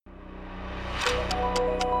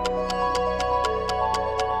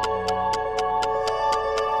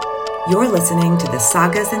You're listening to the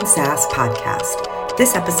Sagas and Sass podcast.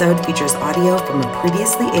 This episode features audio from a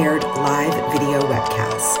previously aired live video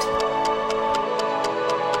webcast.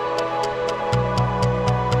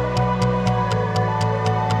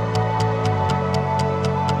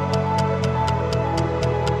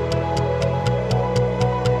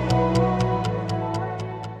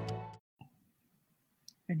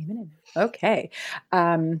 Okay.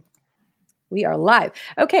 We are live.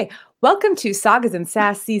 Okay. Welcome to Sagas and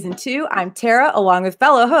Sass Season 2. I'm Tara, along with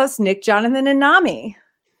fellow hosts Nick, Jonathan, and Nami.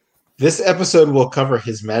 This episode will cover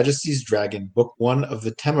His Majesty's Dragon, Book 1 of the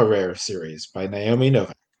Temeraire series by Naomi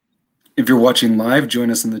Novik. If you're watching live, join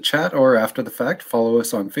us in the chat, or after the fact, follow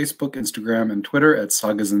us on Facebook, Instagram, and Twitter at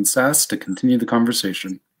Sagas and Sass to continue the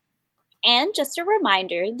conversation. And just a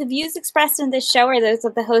reminder, the views expressed in this show are those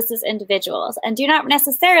of the hosts as individuals and do not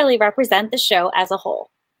necessarily represent the show as a whole.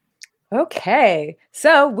 Okay,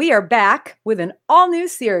 so we are back with an all-new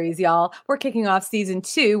series, y'all. We're kicking off Season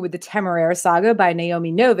 2 with the Temeraire Saga by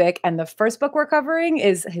Naomi Novik, and the first book we're covering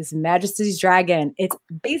is His Majesty's Dragon. It's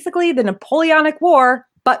basically the Napoleonic War,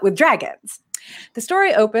 but with dragons. The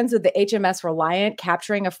story opens with the HMS Reliant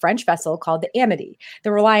capturing a French vessel called the Amity.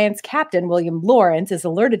 The Reliant's captain, William Lawrence, is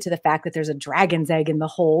alerted to the fact that there's a dragon's egg in the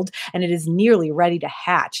hold and it is nearly ready to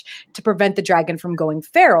hatch. To prevent the dragon from going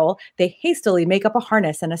feral, they hastily make up a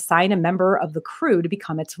harness and assign a member of the crew to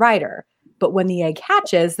become its rider. But when the egg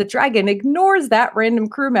hatches, the dragon ignores that random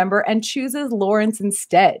crew member and chooses Lawrence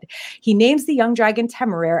instead. He names the young dragon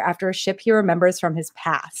Temeraire after a ship he remembers from his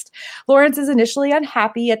past. Lawrence is initially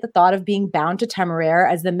unhappy at the thought of being bound to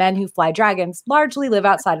Temeraire, as the men who fly dragons largely live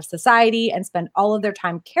outside of society and spend all of their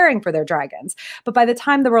time caring for their dragons. But by the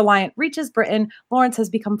time the Reliant reaches Britain, Lawrence has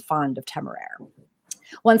become fond of Temeraire.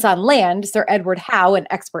 Once on land, Sir Edward Howe, an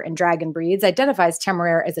expert in dragon breeds, identifies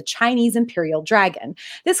Temeraire as a Chinese imperial dragon.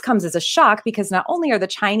 This comes as a shock because not only are the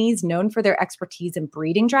Chinese known for their expertise in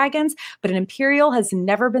breeding dragons, but an imperial has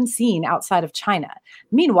never been seen outside of China.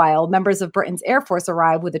 Meanwhile, members of Britain's Air Force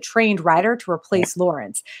arrive with a trained rider to replace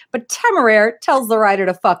Lawrence. But Temeraire tells the rider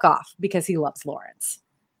to fuck off because he loves Lawrence.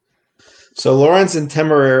 So Lawrence and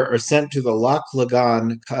Temeraire are sent to the Loch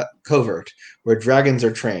Lagan covert, where dragons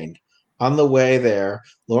are trained. On the way there,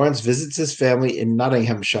 Lawrence visits his family in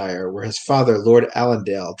Nottinghamshire, where his father, Lord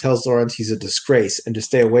Allendale, tells Lawrence he's a disgrace and to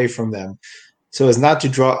stay away from them so as not to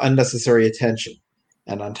draw unnecessary attention.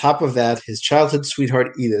 And on top of that, his childhood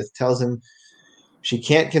sweetheart, Edith, tells him she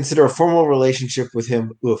can't consider a formal relationship with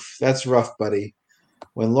him. Oof, that's rough, buddy.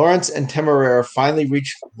 When Lawrence and Temeraire finally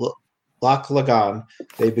reach Loch Lagan,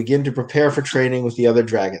 they begin to prepare for training with the other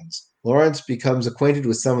dragons. Lawrence becomes acquainted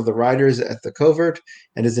with some of the riders at the covert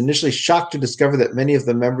and is initially shocked to discover that many of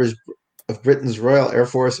the members of Britain's Royal Air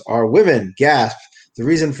Force are women. Gasp! The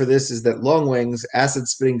reason for this is that Longwings,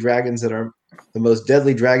 acid-spitting dragons that are the most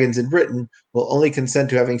deadly dragons in Britain, will only consent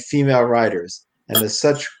to having female riders, and as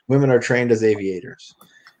such, women are trained as aviators.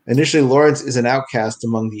 Initially, Lawrence is an outcast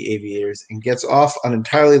among the aviators and gets off on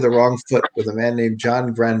entirely the wrong foot with a man named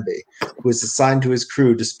John Granby, who is assigned to his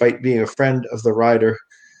crew despite being a friend of the rider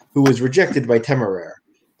who was rejected by Temeraire.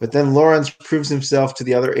 But then Lawrence proves himself to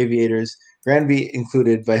the other aviators, Granby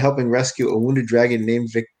included, by helping rescue a wounded dragon named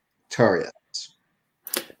Victoria.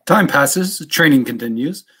 Time passes, training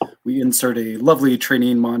continues. We insert a lovely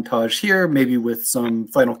training montage here, maybe with some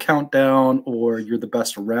final countdown or you're the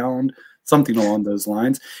best around, something along those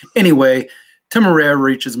lines. Anyway, Temeraire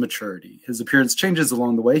reaches maturity. His appearance changes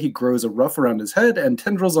along the way. He grows a ruff around his head and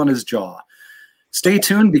tendrils on his jaw. Stay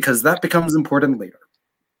tuned because that becomes important later.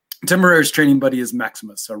 Temeraire's training buddy is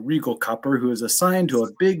Maximus, a regal copper who is assigned to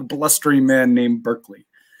a big, blustering man named Berkeley.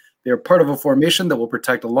 They are part of a formation that will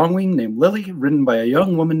protect a Longwing named Lily, ridden by a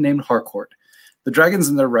young woman named Harcourt. The dragons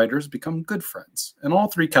and their riders become good friends, and all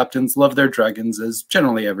three captains love their dragons, as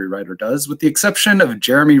generally every rider does, with the exception of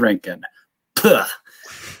Jeremy Rankin, who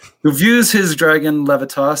views his dragon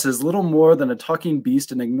Levitas as little more than a talking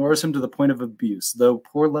beast and ignores him to the point of abuse, though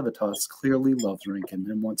poor Levitas clearly loves Rankin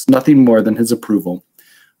and wants nothing more than his approval.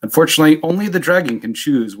 Unfortunately, only the dragon can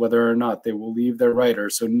choose whether or not they will leave their rider,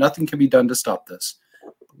 so nothing can be done to stop this.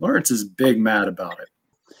 Lawrence is big mad about it.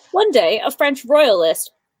 One day, a French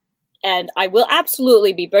royalist, and I will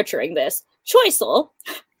absolutely be butchering this, Choiseul,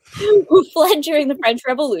 who fled during the French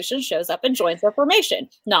Revolution, shows up and joins their formation.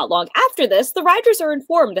 Not long after this, the riders are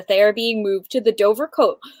informed that they are being moved to the Dover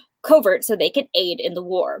covert so they can aid in the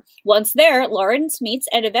war. Once there, Lawrence meets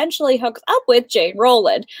and eventually hooks up with Jane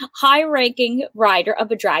Rowland, high-ranking rider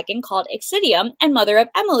of a dragon called Excidium and mother of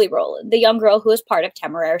Emily Rowland, the young girl who is part of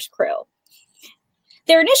Temeraire's crew.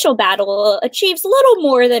 Their initial battle achieves little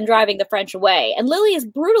more than driving the French away, and Lily is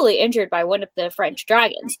brutally injured by one of the French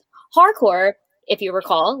dragons. Harcourt if you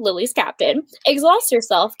recall, Lily's captain, exhausts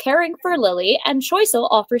herself caring for Lily, and Choiseul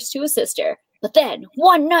offers to assist her. But then,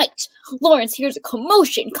 one night, Lawrence hears a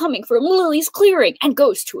commotion coming from Lily's clearing and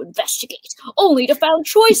goes to investigate, only to find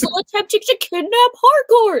Choiseul attempting to kidnap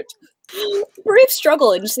Harcourt. Brief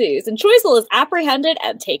struggle ensues, and Choiseul is apprehended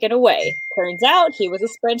and taken away. Turns out he was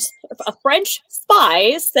a French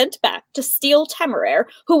spy sent back to steal Temeraire,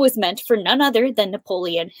 who was meant for none other than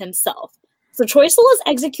Napoleon himself. So Choiseul is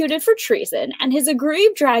executed for treason, and his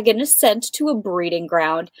aggrieved dragon is sent to a breeding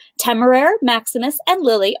ground. Temeraire, Maximus, and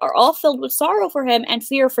Lily are all filled with sorrow for him and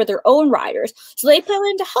fear for their own riders, so they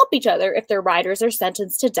plan to help each other if their riders are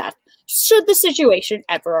sentenced to death, should the situation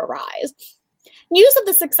ever arise. News of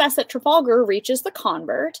the success at Trafalgar reaches the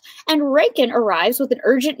convert, and Rankin arrives with an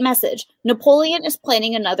urgent message. Napoleon is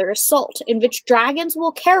planning another assault, in which dragons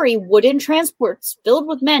will carry wooden transports filled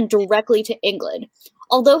with men directly to England.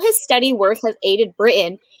 Although his steady work has aided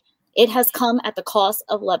Britain, it has come at the cost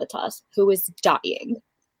of Levitas, who is dying.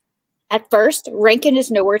 At first, Rankin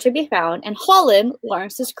is nowhere to be found, and Holland,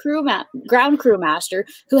 Lawrence's ground crew master,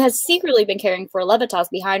 who has secretly been caring for Levitas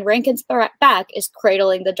behind Rankin's back, is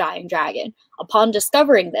cradling the dying dragon. Upon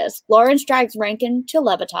discovering this, Lawrence drags Rankin to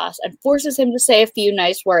Levitas and forces him to say a few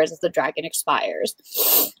nice words as the dragon expires.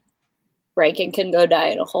 Rankin can go die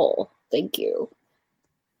in a hole. Thank you.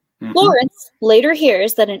 Mm-hmm. Lawrence later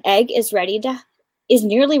hears that an egg is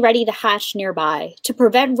nearly ready to hatch nearby. To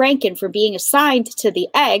prevent Rankin from being assigned to the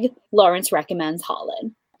egg, Lawrence recommends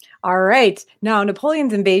Holland. All right. Now,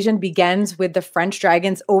 Napoleon's invasion begins with the French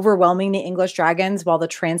dragons overwhelming the English dragons while the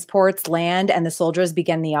transports land and the soldiers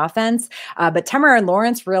begin the offense. But Temeraire and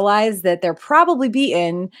Lawrence realize that they're probably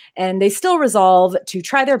beaten, and they still resolve to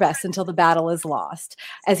try their best until the battle is lost.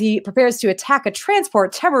 As he prepares to attack a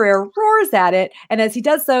transport, Temeraire roars at it, and as he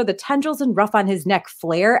does so, the tendrils and ruff on his neck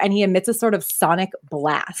flare, and he emits a sort of sonic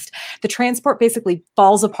blast. The transport basically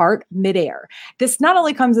falls apart midair. This not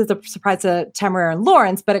only comes as a surprise to Temeraire and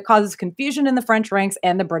Lawrence, but it causes confusion in the French ranks,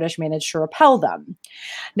 and the British manage to repel them.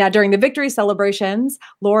 Now, during the victory celebrations,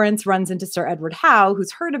 Lawrence runs into Sir Edward Howe,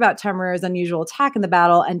 who's heard about Temeraire's unusual attack in the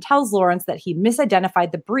battle, and tells Lawrence that he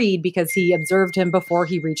misidentified the breed because he observed him before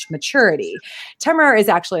he reached maturity. Temeraire is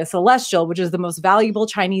actually a celestial, which is the most valuable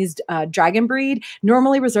Chinese dragon breed,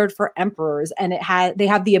 normally reserved for emperors, and they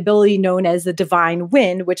have the ability known as the divine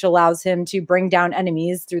wind, which allows him to bring down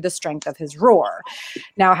enemies through the strength of his roar.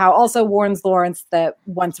 Now, Howe also warns Lawrence that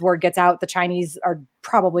once word gets out, the Chinese are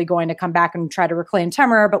probably going to come back and try to reclaim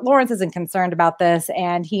Temeraire, but Lawrence isn't concerned about this,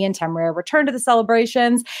 and he and Temeraire return to the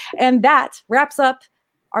celebrations, and that wraps up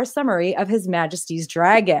our summary of His Majesty's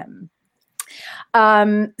Dragon.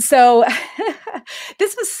 So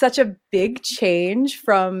this was such a big change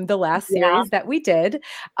from the last series that we did.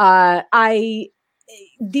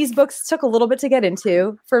 These books took a little bit to get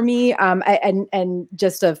into for me, and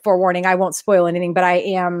just a forewarning, I won't spoil anything, but I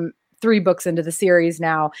am 3 books into the series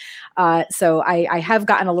now. So I have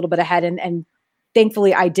gotten a little bit ahead, and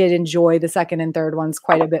thankfully I did enjoy the second and third ones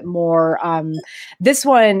quite a bit more. This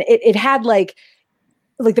one, it had like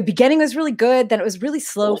the beginning was really good. Then it was really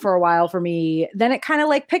slow for a while for me. Then it kind of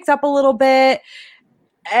like picked up a little bit.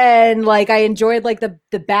 And like, I enjoyed like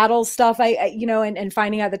the battle stuff, and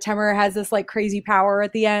finding out that Temeraire has this like crazy power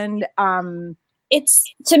at the end.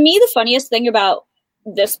 It's, to me, the funniest thing about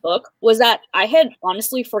this book was that I had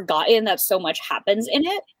honestly forgotten that so much happens in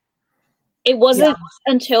it. It wasn't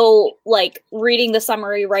until like reading the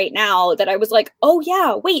summary right now that I was like, oh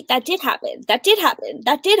yeah, wait, that did happen. That did happen.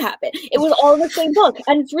 That did happen. It was all in the same book.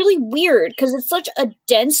 And it's really weird because it's such a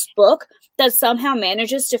dense book that somehow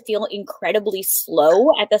manages to feel incredibly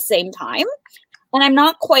slow at the same time. And I'm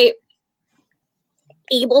not quite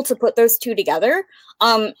able to put those two together.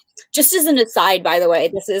 Just as an aside, by the way,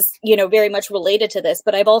 this is, very much related to this,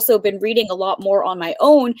 but I've also been reading a lot more on my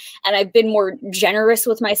own, and I've been more generous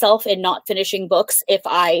with myself in not finishing books if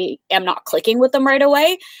I am not clicking with them right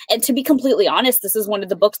away. And to be completely honest, this is one of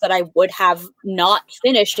the books that I would have not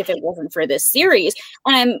finished if it wasn't for this series.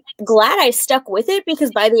 And I'm glad I stuck with it,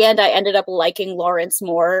 because by the end, I ended up liking Lawrence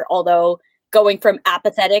more, although going from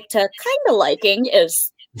apathetic to kind of liking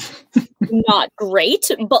is not great,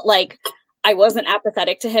 but like, I wasn't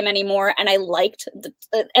apathetic to him anymore, and I liked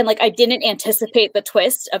I didn't anticipate the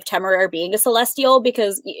twist of Temeraire being a celestial,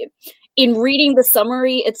 because in reading the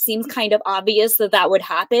summary, it seems kind of obvious that would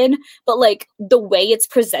happen, but like the way it's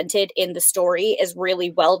presented in the story is really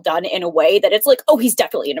well done in a way that it's like, oh, he's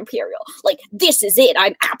definitely an Imperial. Like, this is it.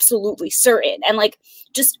 I'm absolutely certain. And like,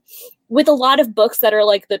 just with a lot of books that are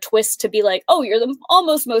like the twist to be like, oh, you're the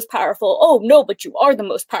almost most powerful. Oh, no, but you are the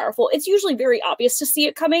most powerful. It's usually very obvious to see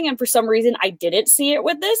it coming. And for some reason, I didn't see it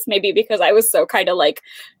with this. Maybe because I was so kind of like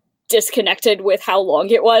disconnected with how long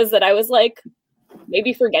it was that I was like,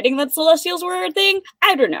 maybe forgetting that Celestials were a thing.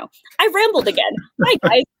 I don't know. I rambled again. Hi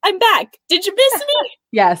guys, I'm back. Did you miss me?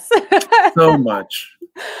 Yes. So much.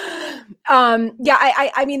 Yeah,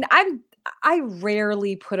 I mean, I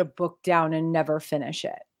rarely put a book down and never finish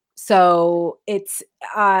it. So it's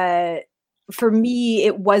for me,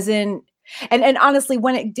 it wasn't. And honestly,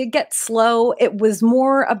 when it did get slow, it was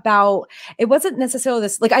more about, it wasn't necessarily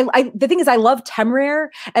this, like, the thing is, I love Temeraire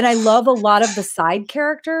and I love a lot of the side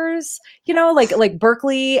characters, you know, like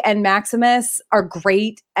Berkeley and Maximus are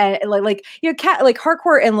great. And like, you know, like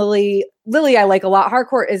Harcourt and Lily, I like a lot.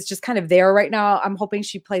 Harcourt is just kind of there right now. I'm hoping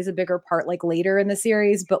she plays a bigger part like later in the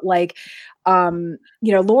series, but like, you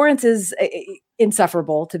know, Lawrence is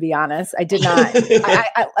insufferable, to be honest. I did not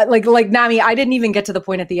I like Nami, I didn't even get to the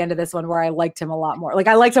point at the end of this one where I liked him a lot more. Like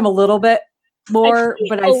I liked him a little bit more,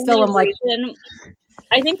 but I still am like,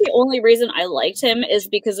 I think the only reason I liked him is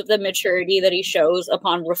because of the maturity that he shows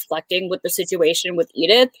upon reflecting with the situation with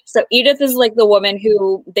Edith. So Edith is like the woman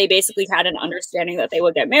who they basically had an understanding that they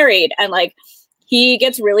would get married, and like he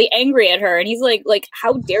gets really angry at her and he's like,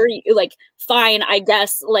 how dare you? Like, fine, I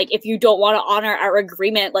guess, like, if you don't want to honor our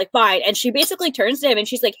agreement, like, fine. And she basically turns to him and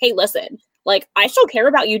she's like, hey, listen, like, I still care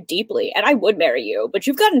about you deeply and I would marry you, but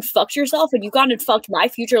you've gone and fucked yourself and you've gone and fucked my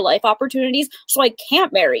future life opportunities, so I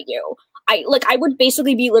can't marry you. I would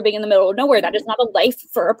basically be living in the middle of nowhere. That is not a life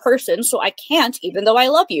for a person, so I can't, even though I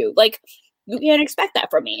love you. Like, you can't expect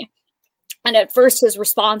that from me. And at first his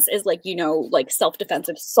response is like, you know, like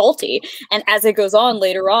self-defensive, salty. And as it goes on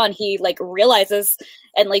later on, he like realizes,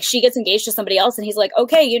 and like she gets engaged to somebody else and he's like,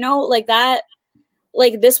 okay, you know, like that,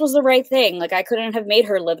 like this was the right thing. Like I couldn't have made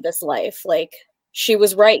her live this life. Like she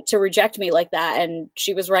was right to reject me like that. And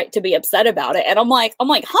she was right to be upset about it. And I'm like,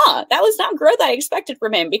 huh, that was not growth I expected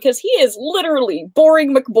from him, because he is literally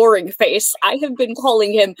boring McBoring face. I have been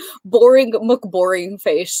calling him boring McBoring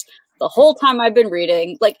face the whole time I've been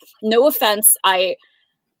reading. Like, no offense, I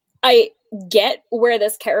get where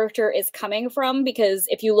this character is coming from, because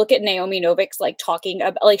if you look at Naomi Novik's like talking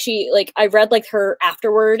about, like, she, like, I read like her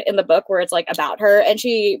afterword in the book where it's like about her, and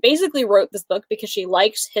she basically wrote this book because she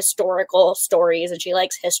likes historical stories and she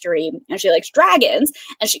likes history and she likes dragons,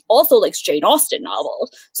 and she also likes Jane Austen novels.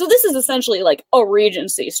 So this is essentially like a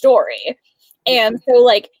Regency story. And so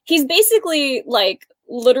like he's basically like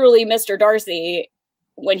literally Mr. Darcy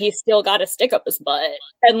when he's still got a stick up his butt,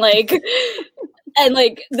 and like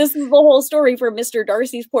this is the whole story from Mr.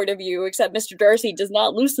 Darcy's point of view, except Mr. Darcy does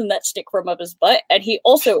not loosen that stick from up his butt, and he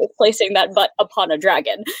also is placing that butt upon a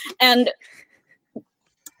dragon. And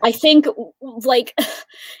I think, like,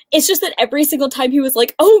 it's just that every single time he was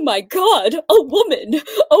like, oh my god, a woman,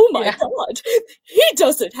 oh my god, he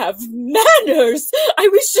doesn't have manners. I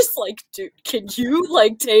was just like, dude, can you,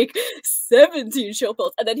 like, take 17 chill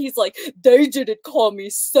pills? And then he's like, they didn't call me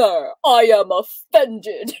sir, I am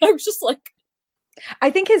offended. I was just like, I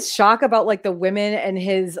think his shock about, like, the women and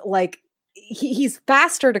his, like, he's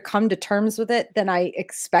faster to come to terms with it than I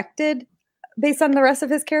expected, based on the rest of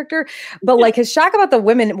his character. But like his shock about the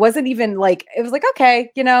women wasn't even like, it was like,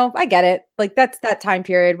 okay, you know, I get it. Like that's that time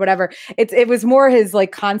period, whatever. It was more his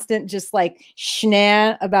like constant, just like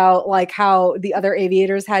schna about like how the other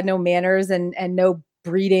aviators had no manners and no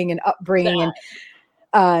breeding and upbringing. And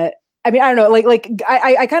I mean, I don't know, like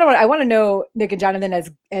I kind of want to know, Nick and Jonathan,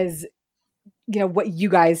 as you know, what you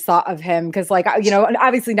guys thought of him, because like, you know,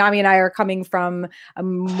 obviously Nami and I are coming from a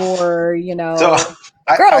more, you know,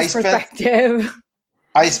 girl's perspective.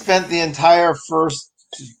 I spent the entire first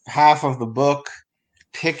half of the book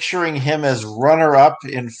picturing him as runner-up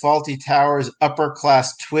in Fawlty Towers Upper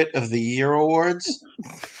Class Twit of the Year Awards.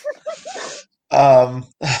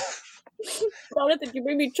 Jonathan, you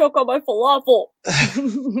made me choke on my falafel.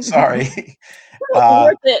 Sorry.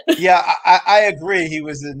 Worth it. Yeah, I agree.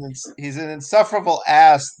 He's an insufferable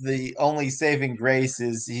ass. The only saving grace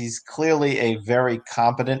is he's clearly a very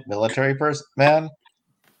competent military man,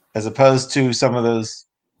 as opposed to some of those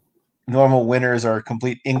normal winners are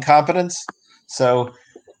complete incompetence. So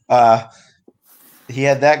he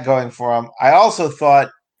had that going for him. I also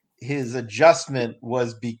thought his adjustment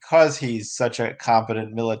was because he's such a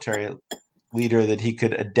competent military leader that he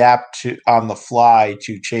could adapt to on the fly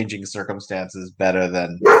to changing circumstances better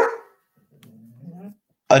than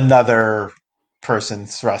another person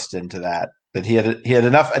thrust into that. That he had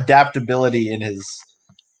enough adaptability in his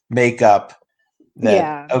makeup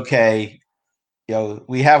that okay, you know,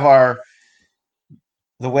 we have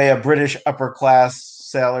the way a British upper class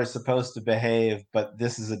sailor is supposed to behave, but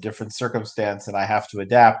this is a different circumstance and I have to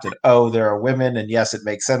adapt. And oh, there are women, and yes, it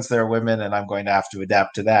makes sense there are women, and I'm going to have to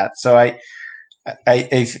adapt to that. So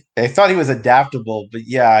I thought he was adaptable, but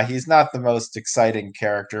yeah, he's not the most exciting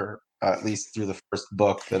character, at least through the first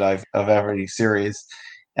book that I've of every series.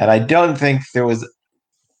 And I don't think there was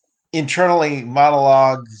internally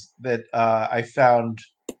monologues that I found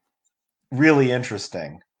really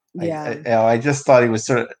interesting. Yeah. I just thought it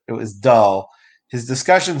was dull. His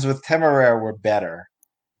discussions with Temeraire were better,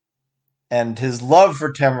 and his love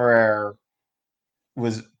for Temeraire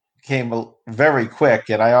came very quick,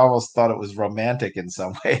 and I almost thought it was romantic in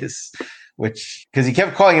some ways, which because he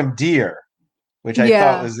kept calling him dear, which I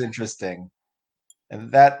thought was interesting,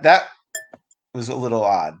 and that was a little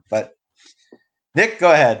odd. But Nick,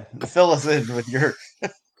 go ahead, fill us in with your.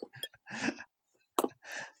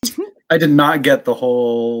 I did not get the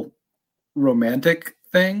whole romantic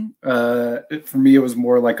thing. For me, it was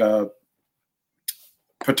more like a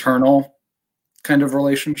paternal kind of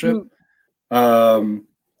relationship.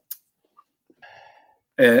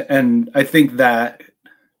 And I think that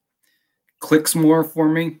clicks more for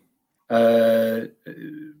me.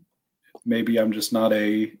 Maybe I'm just not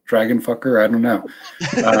a dragon fucker. I don't know.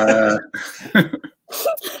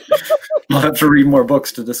 I'll have to read more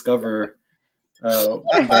books to discover.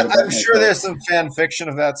 I'm sure there's some fan fiction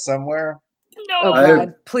of that somewhere. No. Oh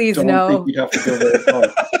God, please no. Think you'd have to go very far.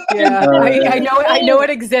 Yeah, I know it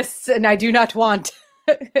exists, and I do not want.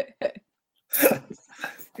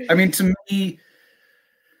 I mean, to me,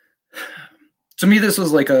 this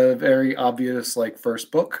was like a very obvious like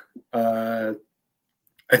first book. I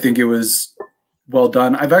think it was well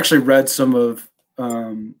done. I've actually read some of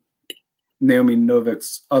Naomi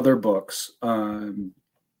Novik's other books in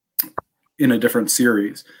a different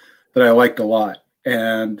series that I liked a lot,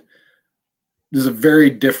 and there's a very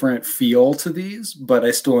different feel to these, but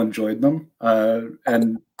I still enjoyed them.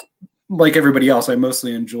 And like everybody else, I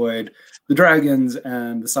mostly enjoyed the dragons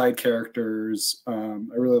and the side characters. I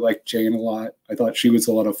really liked Jane a lot. I thought she was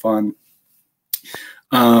a lot of fun.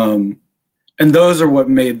 And those are what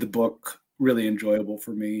made the book really enjoyable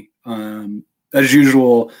for me. As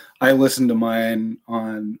usual, I listened to mine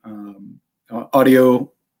on audio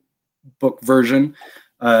book version.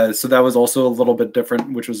 So that was also a little bit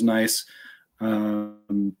different, which was nice.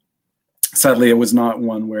 Sadly, it was not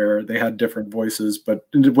one where they had different voices, but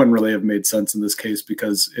it wouldn't really have made sense in this case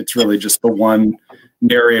because it's really just the one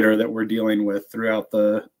narrator that we're dealing with throughout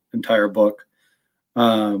the entire book.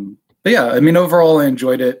 But yeah, I mean, overall, I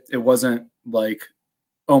enjoyed it. It wasn't like,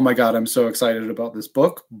 oh my God, I'm so excited about this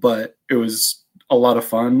book, but it was a lot of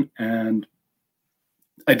fun, and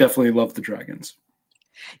I definitely love the dragons.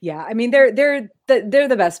 Yeah, I mean, they're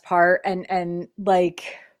the best part, and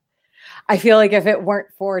like, I feel like if it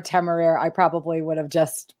weren't for Temeraire, I probably would have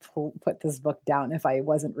just put this book down if I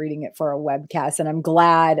wasn't reading it for a webcast. And I'm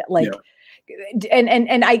glad, like,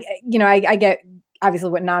 and I get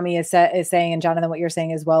obviously what Nami is saying, and Jonathan, what you're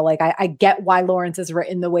saying as well. Like, I get why Lawrence is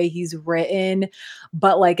written the way he's written,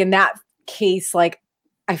 but like in that case, like,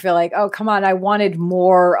 I feel like, oh, come on, I wanted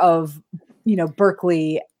more of,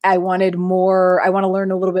 Berkeley. I want to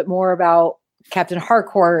learn a little bit more about Captain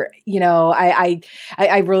Harcourt. I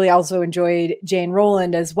really also enjoyed Jane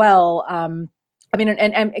Rowland as well. I mean,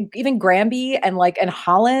 and even Granby and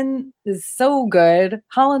Holland is so good.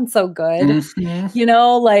 Holland's so good.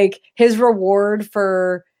 Mm-hmm. Like his reward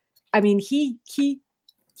for, I mean, he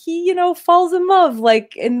falls in love,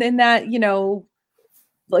 like in that,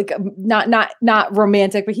 like not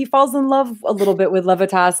romantic, but he falls in love a little bit with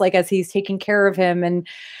Levitas, like as he's taking care of him. And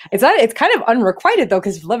it's kind of unrequited though,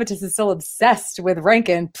 because Levitas is still obsessed with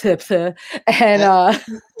Rankin. And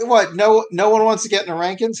what? No one wants to get in a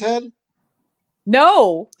Rankin's head?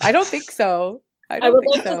 No, I don't think so. I would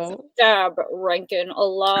like to stab Rankin a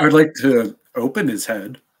lot. I would like to open his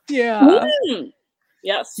head. Yeah. Mm-hmm.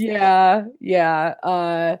 Yes. Yeah.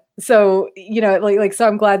 So, so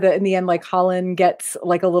I'm glad that in the end, like Holland gets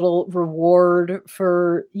like a little reward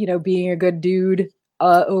for, being a good dude,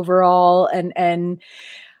 overall. And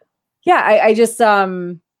yeah, I just,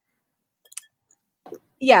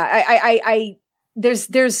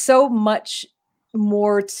 there's so much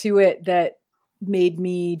more to it that made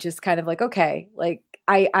me just kind of like, okay, like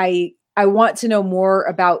I want to know more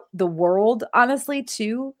about the world, honestly,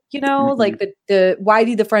 too. Mm-hmm. Like the why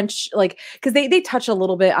do the French, like, because they touch a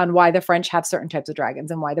little bit on why the French have certain types of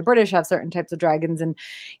dragons and why the British have certain types of dragons, and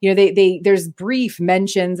there's brief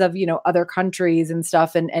mentions of other countries and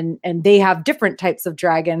stuff, and they have different types of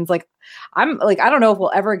dragons. Like I'm like, I don't know if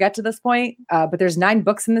we'll ever get to this point, but there's 9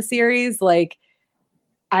 books in the series. Like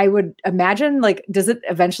I would imagine, like, do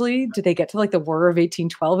they get to like the War of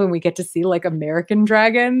 1812 and we get to see like American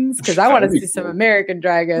dragons? Because I want to see some American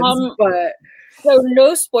dragons. But so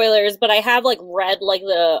no spoilers, but I have like read like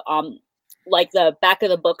the like the back of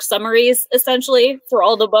the book summaries essentially for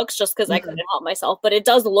all the books just because I couldn't help myself. But it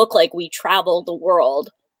does look like we travel the world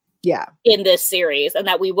in this series, and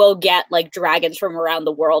that we will get like dragons from around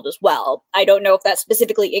the world as well. I don't know if that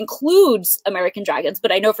specifically includes American dragons,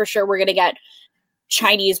 but I know for sure we're going to get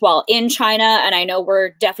Chinese while in China, and I know we're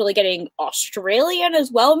definitely getting Australian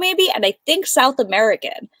as well, maybe, and I think South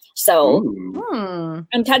American. So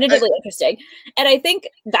I'm tentatively interested. And I think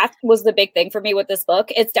that was the big thing for me with this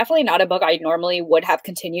book. It's definitely not a book I normally would have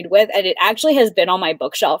continued with, and it actually has been on my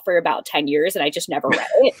bookshelf for about 10 years, and I just never read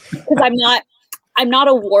it because I'm not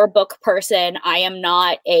a war book person. I am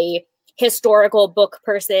not a historical book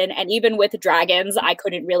person. And even with dragons, I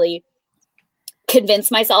couldn't really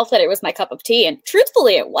convince myself that it was my cup of tea. And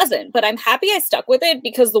truthfully, it wasn't. But I'm happy I stuck with it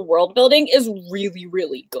because the world building is really,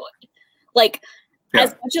 really good. Like,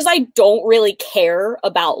 as much as I don't really care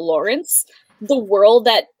about Lawrence, the world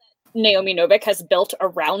that Naomi Novik has built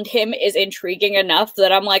around him is intriguing enough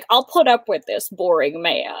that I'm like, I'll put up with this boring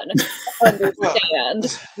man to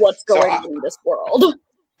understand what's going on in this world.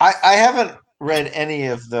 I haven't read any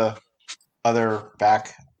of the other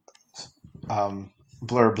back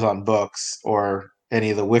blurbs on books or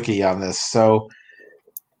any of the wiki on this. So,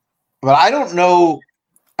 but I don't know.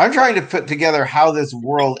 I'm trying to put together how this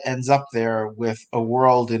world ends up there with a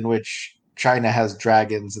world in which China has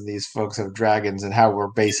dragons and these folks have dragons, and how we're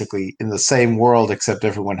basically in the same world except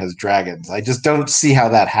everyone has dragons. I just don't see how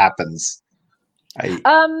that happens.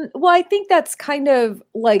 Well, I think that's kind of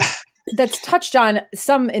like that's touched on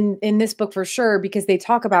some in this book for sure, because they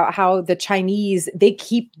talk about how the Chinese, they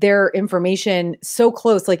keep their information so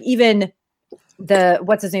close. Like even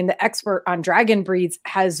what's his name, the expert on dragon breeds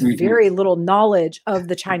has very little knowledge of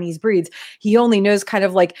the Chinese breeds. He only knows kind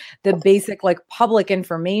of like the basic like public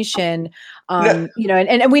information, you know,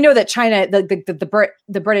 and we know that China,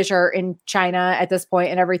 the British are in China at this point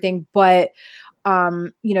and everything, but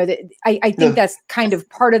you know, I think that's kind of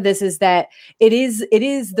part of this, is that it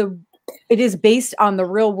is based on the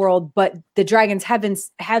real world, but the dragons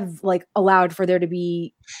have like allowed for there to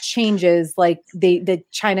be changes. Like the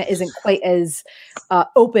China isn't quite as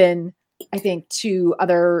open, I think, to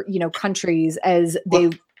other, you know, countries as they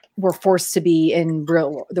were forced to be in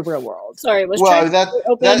the real world. Sorry,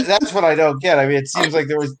 that's what I don't get. I mean, it seems like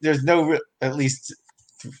there's no at least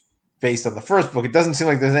based on the first book, it doesn't seem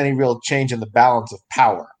like there's any real change in the balance of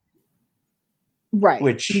power. Right.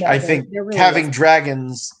 Which I think really having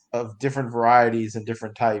dragons of different varieties and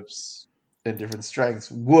different types and different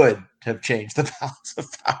strengths would have changed the balance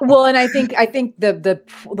of power. Well, and I think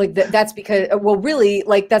that's because, well, really,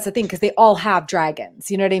 like that's the thing, because they all have dragons.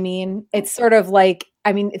 You know what I mean? It's sort of like,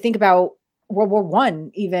 I mean, think about World War I,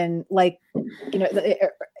 even, like, you know,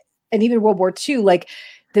 and even World War II. Like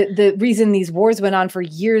the reason these wars went on for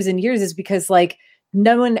years and years is because, like,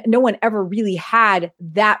 no one ever really had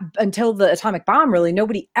that until the atomic bomb. Really,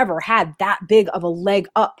 nobody ever had that big of a leg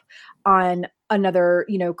up on another,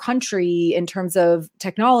 you know, country in terms of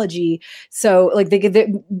technology. So like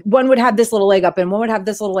one would have this little leg up and one would have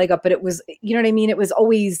this little leg up, but it was, you know what I mean? It was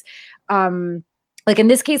always like in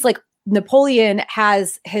this case, like Napoleon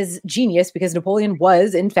has his genius, because Napoleon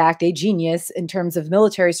was in fact a genius in terms of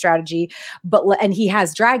military strategy, and he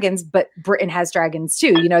has dragons, but Britain has dragons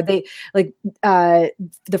too. You know, they like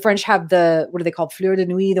the French have what are they called? Fleur de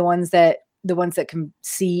nuit, the ones that can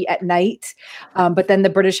see at night. But then the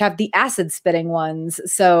British have the acid spitting ones.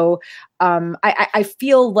 So I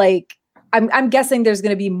feel like I'm guessing there's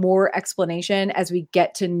going to be more explanation as we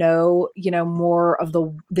get to know, you know, more of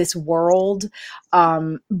this world.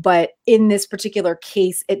 But in this particular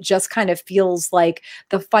case, it just kind of feels like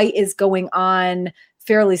the fight is going on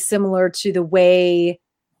fairly similar to the way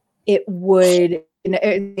it would, you know,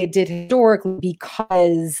 it did historically,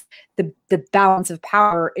 because the balance of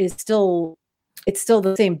power is still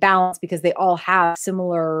the same balance, because they all have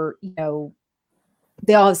similar, you know,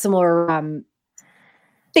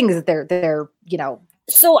 things that they're, you know.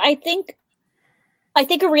 So I think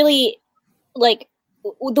a really, like,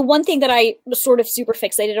 the one thing that I was sort of super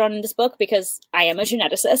fixated on in this book, because I am a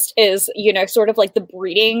geneticist, is, you know, sort of like the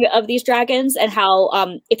breeding of these dragons, and how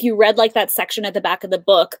if you read like that section at the back of the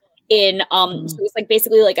book in so it's like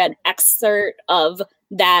basically like an excerpt of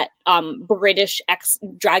that British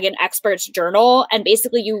dragon experts journal, and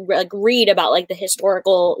basically you like read about like the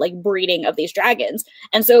historical like breeding of these dragons.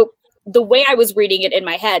 And so the way I was reading it in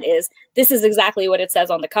my head is, this is exactly what it says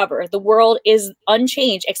on the cover. The world is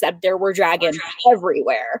unchanged, except there were dragons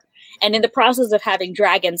everywhere. And in the process of having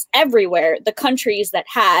dragons everywhere, the countries that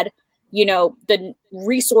had, you know, the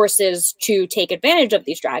resources to take advantage of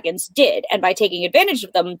these dragons did. And by taking advantage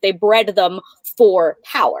of them, they bred them for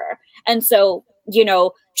power. And so you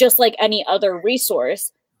know, just like any other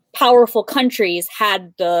resource, powerful countries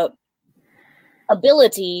had the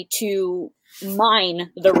ability to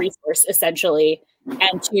mine the resource essentially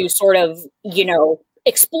and to sort of, you know,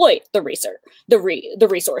 exploit the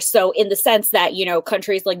resource. So in the sense that, you know,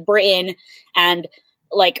 countries like Britain and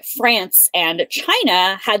like France and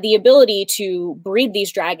China had the ability to breed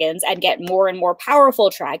these dragons and get more and more powerful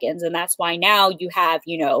dragons. And that's why now you have,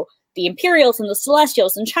 you know, the Imperials and the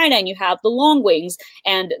Celestials in China, and you have the Longwings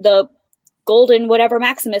and the Golden whatever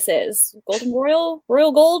Maximus is. Golden Royal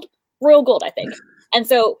Gold, I think. And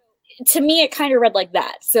so to me, it kind of read like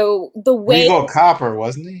that. So the way Regal Copper,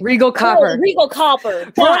 wasn't he? Regal Copper. Regal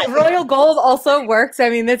Copper. Royal Gold also works. I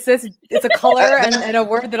mean, it's a color and a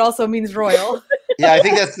word that also means royal. Yeah, I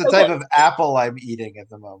think that's the type of apple I'm eating at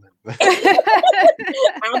the moment.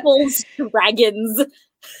 Apples, dragons,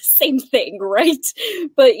 same thing, right?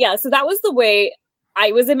 But yeah, so that was the way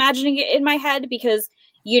I was imagining it in my head because,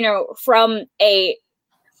 you know,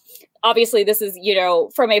 obviously this is, you know,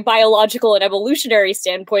 from a biological and evolutionary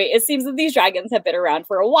standpoint, it seems that these dragons have been around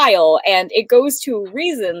for a while. And it goes to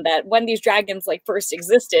reason that when these dragons like first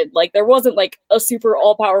existed, like there wasn't like a super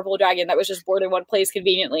all-powerful dragon that was just born in one place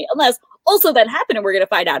conveniently, unless also that happened and we're going to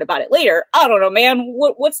find out about it later. I don't know, man.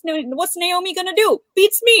 What's Naomi going to do?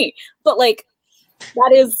 Beats me. But like,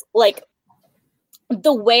 that is like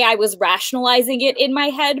the way I was rationalizing it in my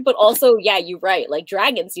head, but also, yeah, you're right. Like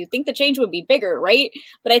dragons, you think the change would be bigger, right?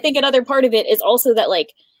 But I think another part of it is also that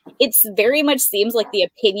like, it's very much seems like the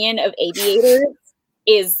opinion of aviators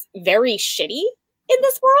is very shitty in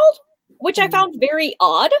this world, which I found very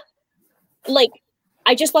odd. Like,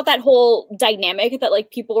 I just thought that whole dynamic that like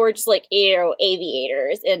people were just like, ew,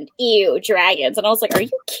 aviators and ew, dragons. And I was like, are you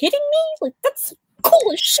kidding me? Like, that's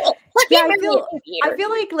cool as shit. Yeah, I feel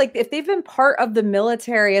like if they've been part of the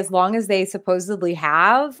military as long as they supposedly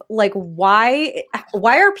have, like why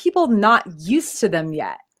are people not used to them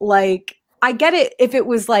yet? Like I get it if it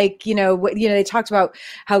was like, they talked about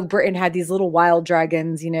how Britain had these little wild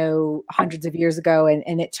dragons, hundreds of years ago,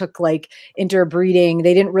 and it took like interbreeding.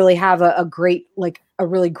 They didn't really have a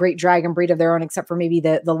really great dragon breed of their own, except for maybe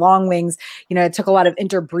the Longwings. It took a lot of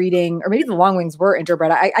interbreeding, or maybe the Longwings were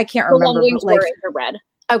interbred. I can't remember. The Longwings were interbred.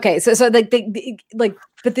 Okay, so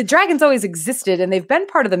but the dragons always existed, and they've been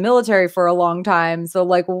part of the military for a long time. So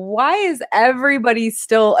like, why is everybody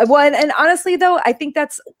still? Well, and honestly, though, I think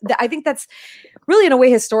that's really in a way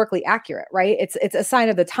historically accurate, right? It's a sign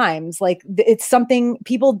of the times. Like it's something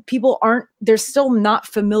people they're still not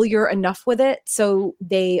familiar enough with it, so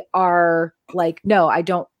they are like, no, I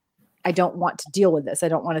don't want to deal with this. I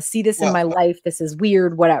don't want to see this in my life. This is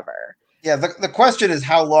weird. Whatever. Yeah, the question is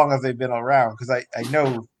how long have they been around? Because I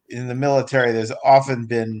know in the military there's often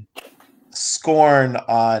been scorn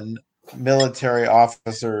on military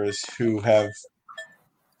officers who have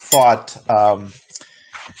thought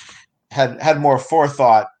had more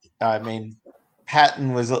forethought. I mean,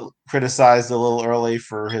 Patton was criticized a little early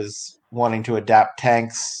for his wanting to adapt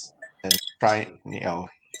tanks and trying,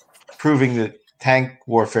 proving that tank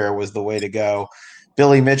warfare was the way to go.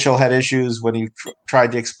 Billy Mitchell had issues when he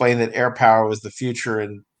tried to explain that air power was the future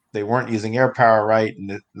and they weren't using air power right,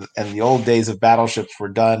 and the old days of battleships were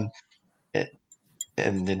done, and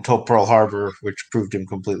until Pearl Harbor, which proved him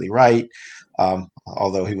completely right,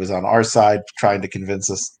 although he was on our side trying to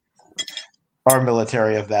convince our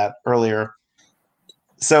military of that earlier.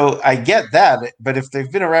 So I get that, but if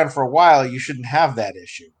they've been around for a while, you shouldn't have that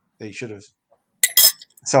issue. They should have.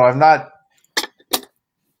 So I'm not.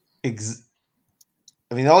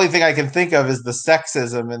 The only thing I can think of is the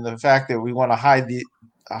sexism and the fact that we want to hide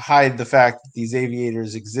the fact that these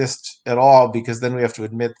aviators exist at all, because then we have to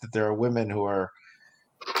admit that there are women who are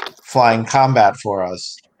flying combat for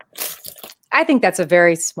us. I think that's a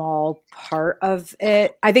very small part of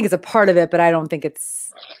it. I think it's a part of it, but I don't think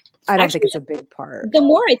it's a big part. The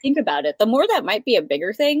more I think about it, the more that might be a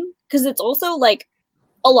bigger thing, because it's also like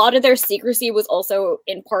a lot of their secrecy was also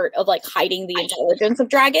in part of like hiding the intelligence of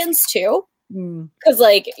dragons too. Because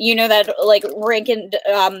that like Rankin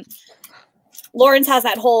Lawrence has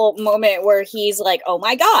that whole moment where he's like, oh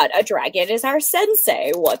my god, a dragon is our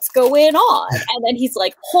sensei, what's going on? And then he's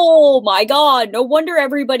like, oh my god, no wonder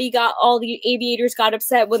all the aviators got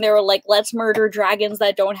upset when they were like, let's murder dragons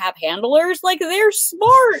that don't have handlers. Like, they're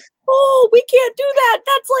smart. Oh, we can't do that,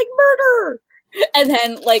 that's like murder. And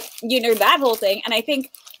then that whole thing. And I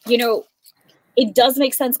think it does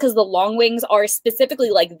make sense because the Longwings are specifically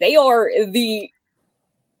they are the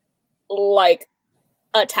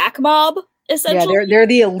attack mob essentially. they're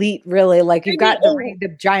the elite, really. Like you've They're got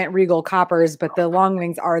the giant regal coppers, but the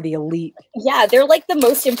Longwings are the elite. Yeah, they're like the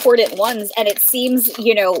most important ones, and it seems, we're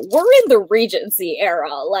in the Regency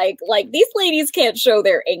era. Like these ladies can't show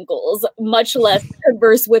their ankles, much less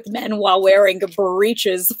converse with men while wearing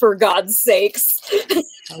breeches, for God's sakes.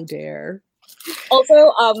 How dare.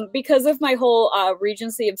 Also, because of my whole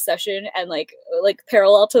Regency obsession and like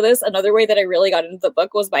parallel to this, another way that I really got into the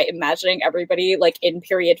book was by imagining everybody like in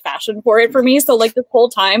period fashion for it for me. So like this whole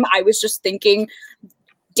time I was just thinking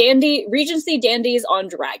Regency dandies on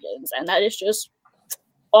dragons, and that is just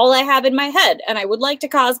all I have in my head. And I would like to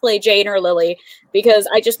cosplay Jane or Lily because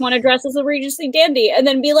I just want to dress as a Regency dandy and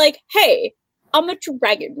then be like, hey, I'm a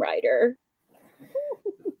dragon rider.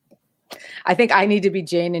 I think I need to be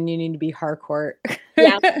Jane and you need to be Harcourt.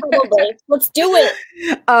 Yeah, probably. Let's do it.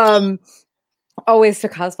 Always to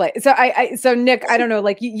cosplay. So Nick, I don't know,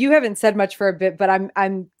 like you haven't said much for a bit, but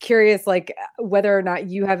I'm curious, like whether or not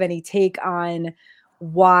you have any take on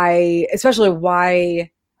why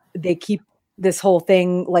they keep this whole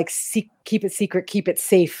thing like keep it secret, keep it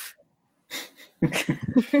safe.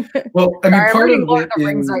 Well, I mean, I'm part reading of Lord it of the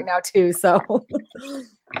Rings right now too, so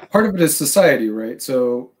part of it is society, right?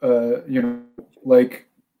 So, like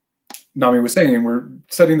Nami was saying, we're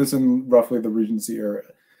setting this in roughly the Regency era.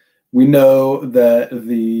 We know that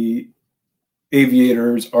the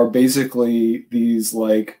aviators are basically these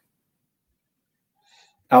like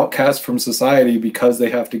outcasts from society because they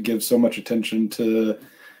have to give so much attention to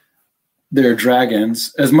their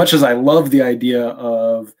dragons. As much as I love the idea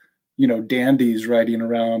of dandies riding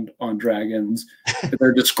around on dragons,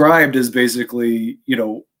 they're described as basically,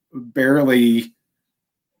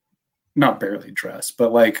 not barely dressed,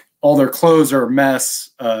 but like all their clothes are a mess.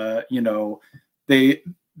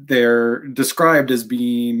 They're described as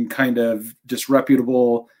being kind of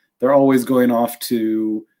disreputable. They're always going off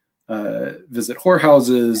to visit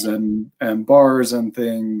whorehouses and bars and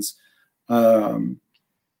things.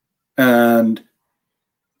 And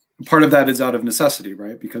part of that is out of necessity,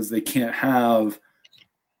 right? Because they can't have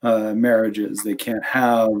marriages. They can't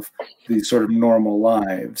have these sort of normal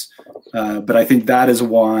lives. But I think that is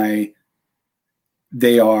why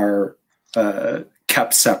they are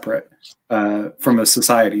kept separate from a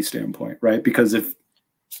society standpoint, right? Because if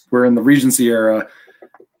we're in the Regency era,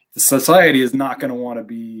 the society is not going to want to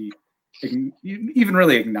be even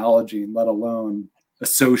really acknowledging, let alone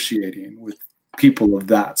associating with people of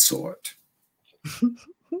that sort.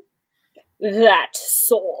 That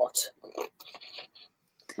sort.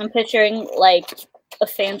 I'm picturing like a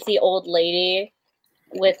fancy old lady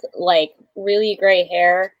with like really gray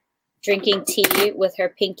hair drinking tea with her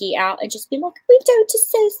pinky out and just be like, we don't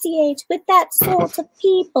associate with that sort of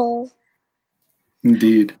people.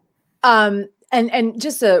 Indeed. And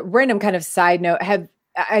just a random kind of side note,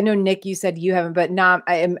 I know Nick, you said you haven't, but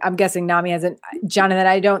I'm guessing Nami hasn't.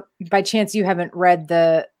 Jonathan, by chance you haven't read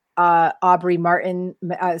the Aubrey Martin.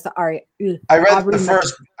 Sorry, I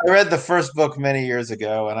read the first book many years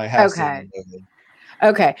ago, and I have seen the movie.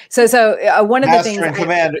 Okay, so one of the things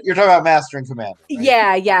you're talking about Master and Commander,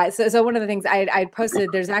 right? Yeah. So one of the things I posted,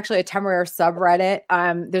 there's actually a Temeraire subreddit.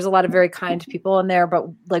 There's a lot of very kind people in there, but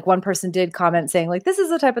like one person did comment saying like, this is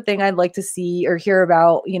the type of thing I'd like to see or hear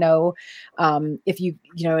about, if you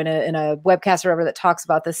in a webcast or whatever that talks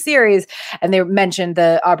about this series. And they mentioned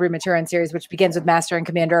the Aubrey Maturin series, which begins with Master and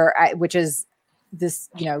Commander, which is this,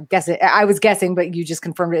 I was guessing, but you just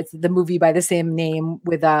confirmed it. It's the movie by the same name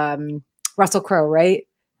with Russell Crowe, right?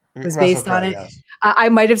 Was based on it. Yes. I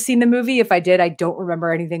might have seen the movie. If I did, I don't remember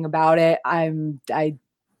anything about it. I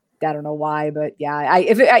don't know why, but yeah,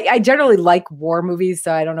 I generally like war movies,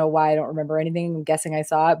 so I don't know why I don't remember anything. I'm guessing I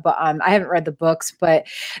saw it, but I haven't read the books. But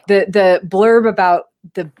the blurb about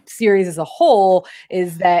the series as a whole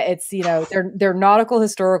is that it's they're nautical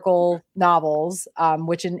historical novels,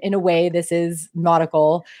 which in a way this is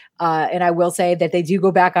nautical. And I will say that they do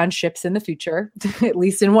go back on ships in the future, at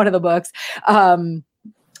least in one of the books. And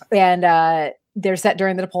they're set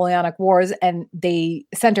during the Napoleonic Wars, and they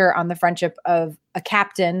center on the friendship of a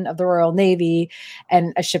captain of the Royal Navy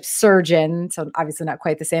and a ship's surgeon. So obviously not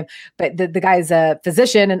quite the same, but the guy's a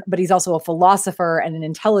physician, but he's also a philosopher and an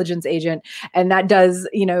intelligence agent. And that does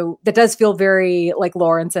feel very like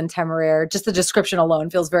Lawrence and Temeraire. Just the description alone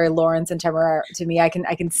feels very Lawrence and Temeraire to me. I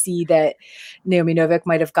can see that Naomi Novik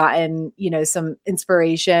might have gotten, some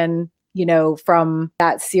inspiration from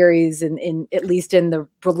that series and in at least in the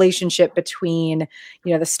relationship between,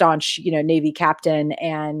 the staunch, Navy captain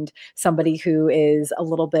and somebody who is a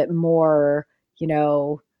little bit more,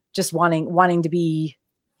 just wanting to be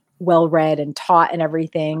well read and taught and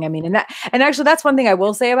everything. I mean, and actually that's one thing I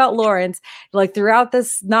will say about Lawrence. Like throughout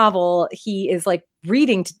this novel, he is like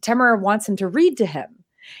reading. Temeraire wants him to read to him.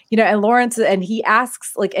 And Lawrence, and he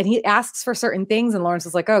asks for certain things, and Lawrence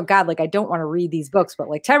is like, oh God, like I don't want to read these books, but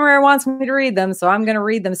like Temeraire wants me to read them, so I'm going to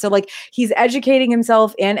read them. So like he's educating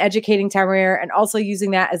himself and educating Temeraire, and also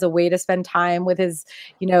using that as a way to spend time with his,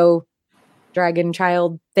 dragon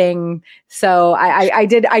child thing. So I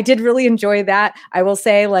did really enjoy that. I will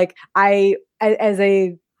say, like as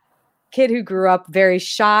a kid who grew up very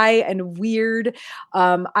shy and weird.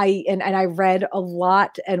 I read a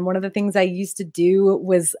lot. And one of the things I used to do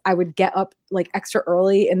was I would get up like extra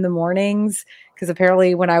early in the mornings, because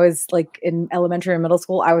apparently when I was like in elementary and middle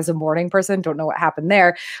school, I was a morning person. Don't know what happened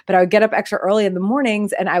there, but I would get up extra early in the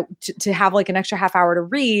mornings and to have like an extra half hour to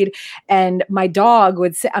read. And my dog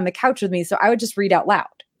would sit on the couch with me. So I would just read out loud.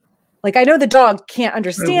 Like, I know the dog can't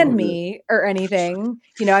understand me or anything.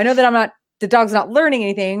 I know that the dog's not learning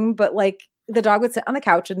anything, but like the dog would sit on the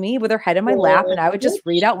couch with me with her head in my lap, and I would just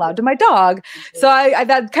read out loud to my dog. So I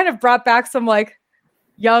that kind of brought back some like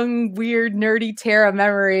young, weird, nerdy Tara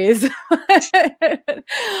memories.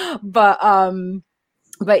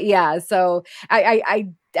 But yeah, so I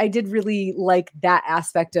did really like that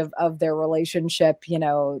aspect of their relationship,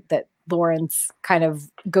 that Lawrence kind of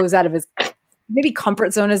goes out of his, maybe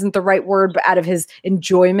comfort zone isn't the right word, but out of his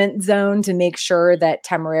enjoyment zone to make sure that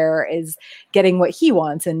Temeraire is getting what he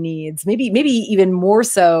wants and needs. Maybe even more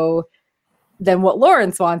so than what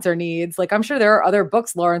Lawrence wants or needs. Like, I'm sure there are other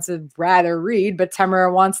books Lawrence would rather read, but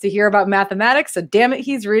Temeraire wants to hear about mathematics, so damn it,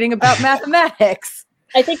 he's reading about mathematics.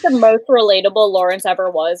 I think the most relatable Lawrence ever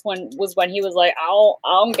was when he was like, I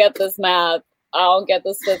don't get this math. I don't get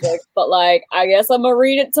this physics, but like, I guess I'm gonna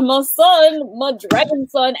read it to my son, my dragon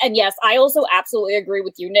son. And yes, I also absolutely agree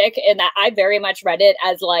with you, Nick, in that I very much read it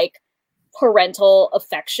as like parental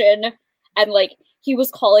affection. And like, he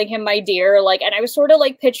was calling him my dear, like, and I was sort of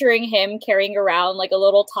like picturing him carrying around like a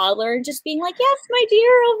little toddler and just being like, yes, my dear,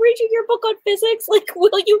 I'll read you your book on physics. Like,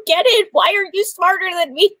 will you get it? Why are you smarter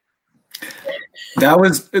than me? That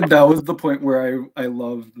was the point where I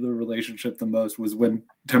loved the relationship the most, was when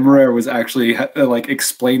Temeraire was actually like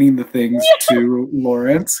explaining the things to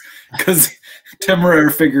Lawrence, because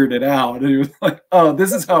Temeraire figured it out, and he was like, "Oh,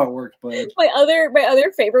 this is how it worked." But my other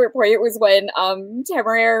favorite point was when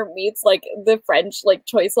Temeraire meets like the French like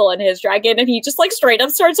Choiseul and his dragon, and he just like straight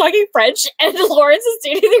up starts talking French, and Lawrence is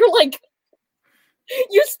standing there like,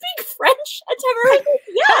 "You speak French?" And Temeraire is like,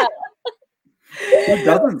 "Yeah." Who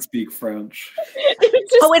doesn't speak French?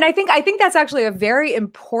 And I think that's actually a very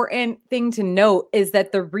important thing to note, is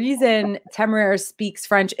that the reason Temeraire speaks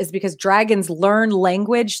French is because dragons learn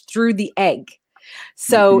language through the egg.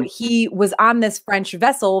 So he was on this French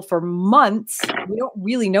vessel for months. We don't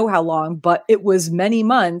really know how long, but it was many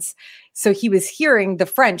months. So he was hearing the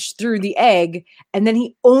French through the egg, and then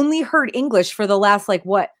he only heard English for the last like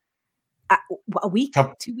a week,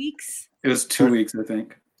 2 weeks? It was 2 weeks, I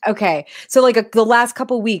think. Okay, so like the last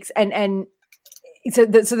couple weeks, and so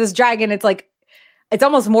this dragon, it's like, it's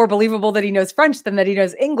almost more believable that he knows French than that he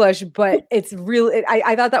knows English. But it's really,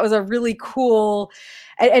 I thought that was a really cool,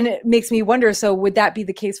 and it makes me wonder. So would that be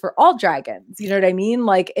the case for all dragons? You know what I mean?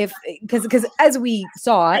 Like, if because as we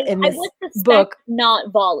saw in this book,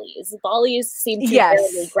 not Volleys. Volleys seem to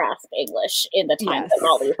barely grasp English in the time that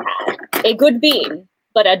Volleys had. A good being,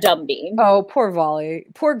 but a dumb bean. Oh, poor Volley.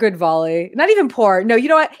 Poor good Volley. Not even poor. No, you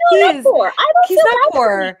know what? No, he's poor. He's not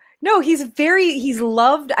poor. No, he's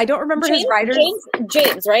loved. I don't remember his writers.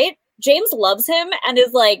 James, right? James loves him and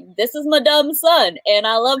is like, this is my dumb son, and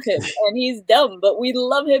I love him, and he's dumb, but we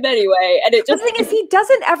love him anyway. And it just, the thing is, he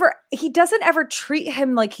doesn't ever treat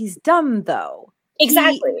him like he's dumb, though.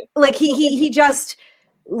 Exactly. He just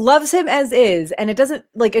loves him as is, and it doesn't,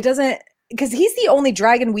 because he's the only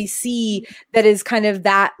dragon we see that is kind of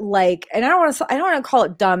that, like, and I don't want to call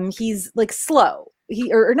it dumb. He's like slow.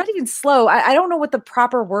 Or not even slow. I don't know what the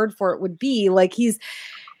proper word for it would be. Like, he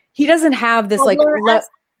doesn't have this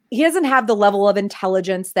he doesn't have the level of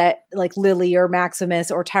intelligence that like Lily or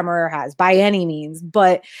Maximus or Temeraire has by any means,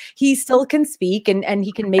 but he still can speak and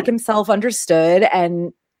he can make himself understood,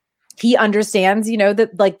 and he understands,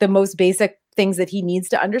 that like the most basic things that he needs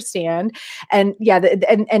to understand. And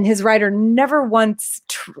and his writer never once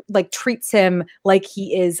treats him like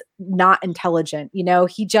he is not intelligent.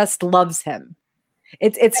 He just loves him.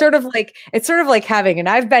 It's sort of like having, and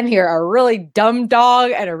I've been here, a really dumb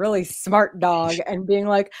dog and a really smart dog, and being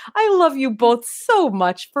like, I love you both so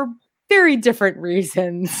much for very different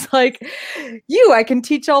reasons. Like, I can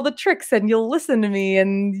teach all the tricks and you'll listen to me,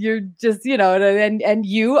 and you're just, and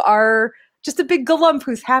you are just a big glump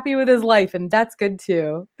who's happy with his life, and that's good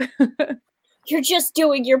too. You're just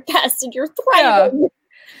doing your best and you're thriving. Yeah.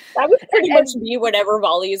 That was pretty much me whenever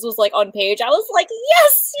Volleys was like on page. I was like,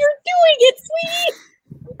 yes, you're doing it,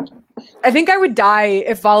 sweetie. I think I would die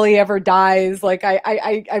if Volley ever dies. Like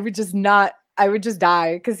I would just not. I would just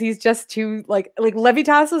die because he's just too like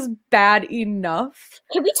Levitas is bad enough.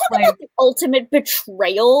 Can we talk about the ultimate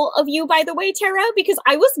betrayal of you, by the way, Tara? Because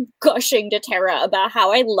I was gushing to Tara about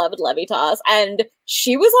how I loved Levitas, and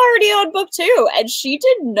she was already on book 2, and she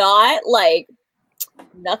did not like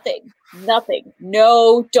nothing.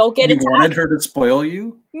 No, don't get attacked. You wanted her to spoil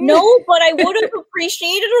you? No, but I would have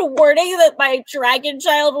appreciated a warning that my dragon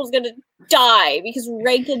child was going to die because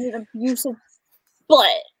Rankin's an abusive butt.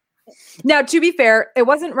 Now, to be fair, it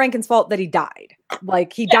wasn't Rankin's fault that he died.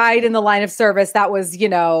 Like he died in the line of service. That was,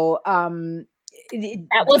 that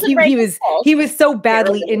wasn't Rankin's fault. He was so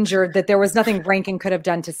badly injured that there was nothing Rankin could have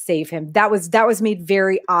done to save him. That was made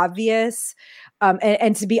very obvious.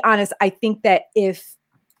 And to be honest, I think that if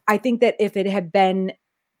it had been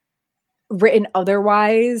written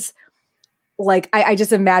otherwise, like I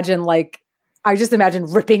just imagine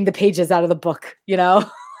ripping the pages out of the book,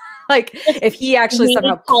 like if he actually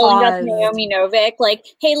somehow calling up Naomi Novik, like,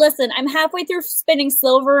 hey, listen, I'm halfway through Spinning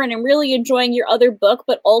Silver and I'm really enjoying your other book,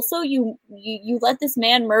 but also you let this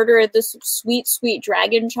man murder this sweet, sweet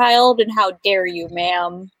dragon child, and how dare you,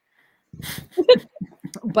 ma'am?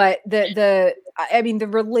 But the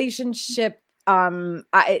relationship, and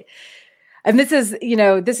this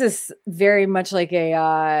is very much like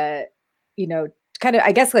a kind of,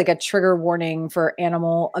 I guess, like a trigger warning for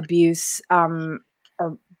animal abuse, or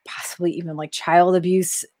possibly even like child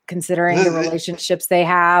abuse, considering the relationships they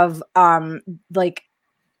have.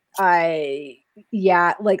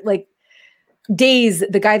 Days,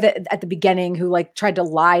 the guy that at the beginning who like tried to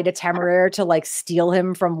lie to Temeraire to like steal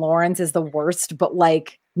him from Lawrence is the worst, but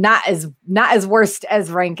like not as worst as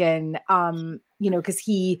Rankin, because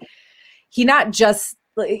he not just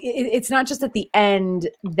it's not just at the end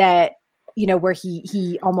that where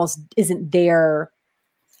he almost isn't there,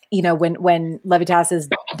 when Levitas is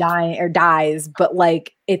dying or dies, but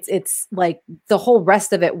like it's like the whole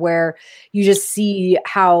rest of it where you just see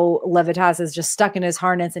how Levitas is just stuck in his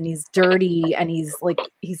harness and he's dirty and he's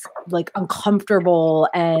uncomfortable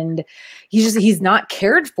and he's not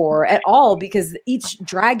cared for at all, because each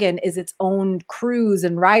dragon is its own crew's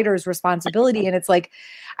and rider's responsibility. And it's like,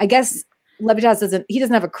 I guess Levitas doesn't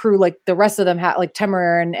have a crew like the rest of them have, like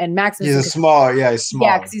Temeraire and Maximus. He's small. Yeah,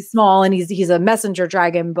 because he's small and he's a messenger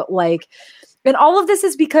dragon. But like, and all of this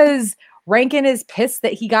is because Rankin is pissed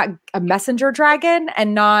that he got a messenger dragon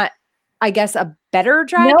and not, I guess, a better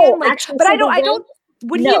dragon. No, like, actually, but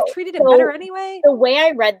would he have treated it better anyway? The way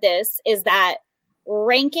I read this is that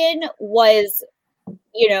Rankin was,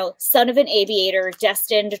 son of an aviator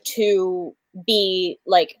destined to be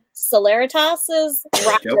like Celeritas's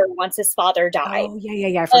rider once his father died. Oh,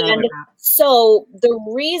 yeah. I forgot about that. So the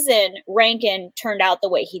reason Rankin turned out the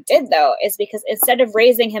way he did, though, is because instead of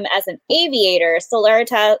raising him as an aviator,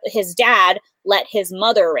 Celeritas, his dad, let his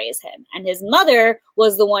mother raise him. And his mother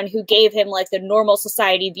was the one who gave him like the normal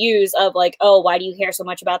society views of like, oh, why do you care so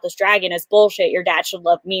much about this dragon? It's bullshit. Your dad should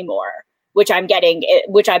love me more. Which I'm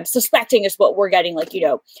suspecting is what we're getting, like,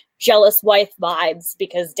 jealous wife vibes,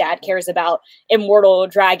 because dad cares about immortal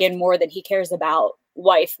dragon more than he cares about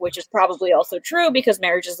wife, which is probably also true because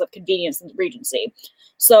marriage is of convenience in the Regency.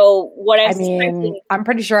 So I'm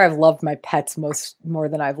pretty sure I've loved my pets more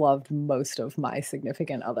than I've loved most of my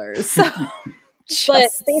significant others. But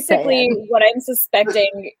basically what I'm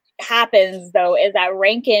suspecting happens, though, is that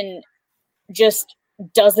Rankin just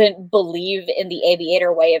doesn't believe in the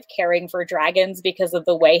aviator way of caring for dragons because of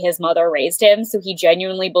the way his mother raised him. So he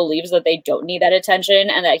genuinely believes that they don't need that attention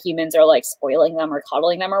and that humans are like spoiling them or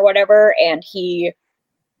coddling them or whatever. And he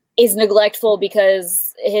is neglectful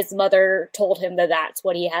because his mother told him that that's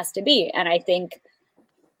what he has to be. And I think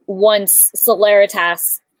once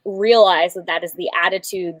Celeritas realized that is the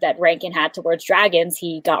attitude that Rankin had towards dragons,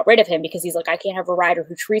 he got rid of him because he's like, I can't have a rider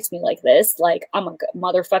who treats me like this. Like, I'm a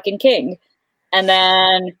motherfucking king. And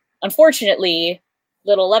then, unfortunately,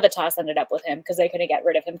 little Levitas ended up with him because they couldn't get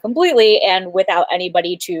rid of him completely. And without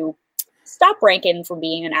anybody to stop Rankin from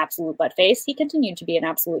being an absolute buttface, he continued to be an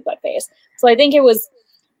absolute buttface. So I think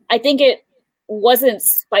it wasn't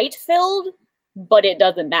spite-filled, but it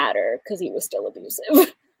doesn't matter because he was still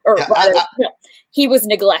abusive. He was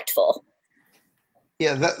neglectful.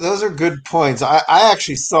 Yeah, those are good points. I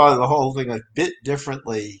actually saw the whole thing a bit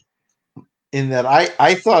differently, in that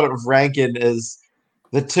I thought of Rankin as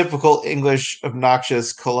the typical English,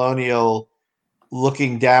 obnoxious colonial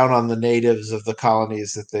looking down on the natives of the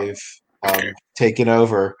colonies that they've taken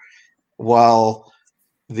over, while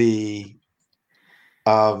the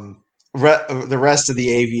rest of the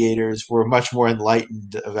aviators were much more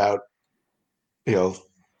enlightened about,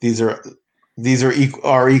 these are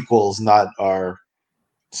our equals, not our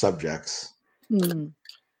subjects.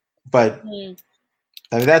 But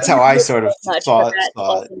I mean, that's how I sort of thought. That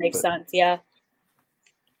also makes sense. Yeah.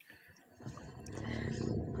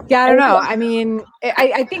 Yeah, I don't know. I mean,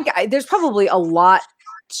 I think there's probably a lot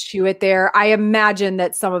to it there. I imagine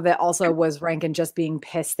that some of it also was Rankin just being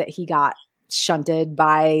pissed that he got shunted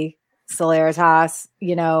by Celeritas,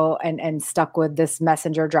 and stuck with this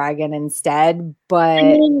messenger dragon instead. But I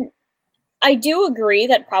mean, I do agree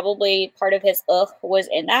that probably part of his was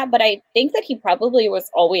in that, but I think that he probably was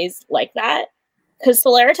always like that, because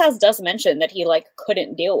Celeritas does mention that he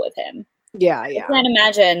couldn't deal with him. Yeah. I can't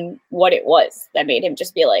imagine what it was that made him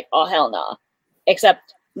just be like, oh, hell no.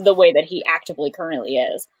 Except the way that he actively currently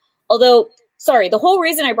is. Although, sorry, the whole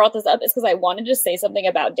reason I brought this up is because I wanted to say something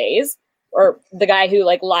about Days, or the guy who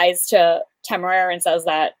lies to Temeraire and says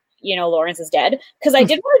that, Lawrence is dead. Because I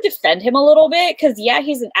did want to defend him a little bit, because yeah,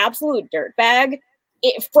 he's an absolute dirtbag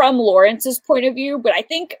from Lawrence's point of view, but I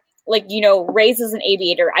think, Reyes is an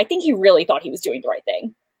aviator. I think he really thought he was doing the right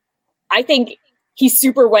thing. I think he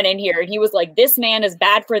super went in here and he was like, this man is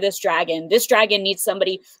bad for this dragon. This dragon needs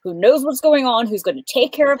somebody who knows what's going on, who's going to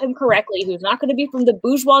take care of him correctly, who's not going to be from the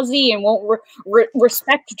bourgeoisie and won't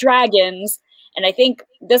respect dragons. And I think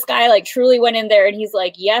this guy truly went in there and he's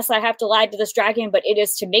like, yes, I have to lie to this dragon, but it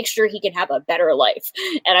is to make sure he can have a better life.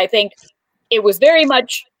 And I think it was very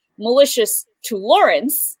much malicious to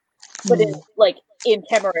Lawrence, but in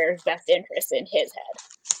Temeraire's best interest in his head.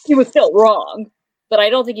 He was still wrong, but I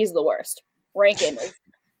don't think he's the worst. Rankin is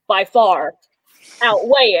by far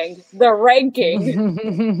outweighing the ranking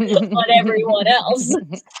on everyone else.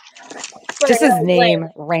 Just his name,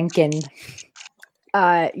 Rankin.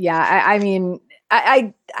 I mean,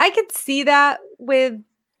 I could see that with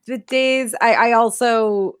the Days. I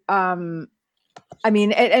also, I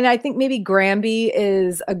mean, and I think maybe Granby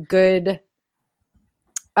is a good,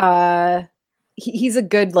 he's a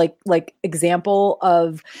good example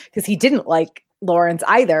of, because he didn't like Lawrence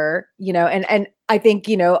either, and I think,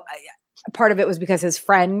 part of it was because his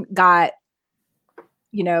friend got,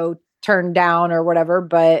 turned down or whatever,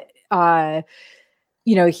 but,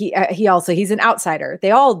 he also, he's an outsider. They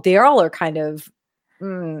all are kind of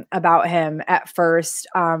about him at first.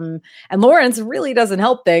 And Lawrence really doesn't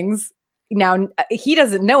help things. Now he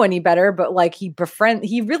doesn't know any better, but he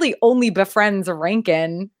really only befriends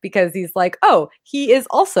Rankin because he's like, oh, he is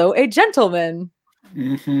also a gentleman.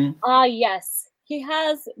 Yes. He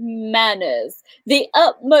has manners, the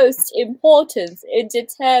utmost importance in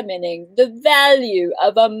determining the value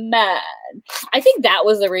of a man. I think that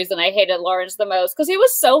was the reason I hated Lawrence the most, because he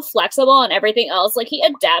was so flexible on everything else. He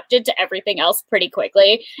adapted to everything else pretty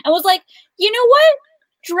quickly and was like, you know what?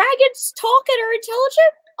 Dragons talk and are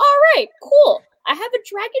intelligent? All right, cool. I have a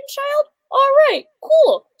dragon child? All right,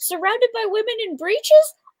 cool. Surrounded by women in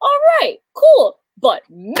breeches? All right, cool. But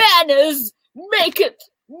manners make it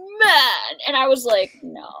man. And I was like,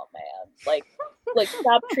 no, man.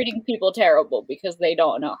 Stop treating people terrible because they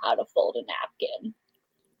don't know how to fold a napkin.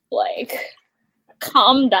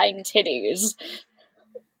 Calm thine titties.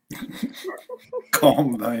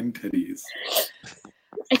 Calm thine titties.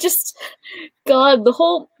 I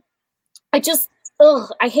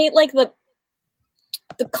hate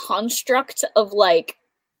the construct of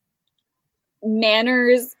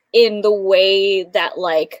manners in the way that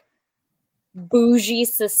bougie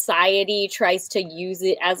society tries to use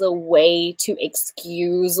it as a way to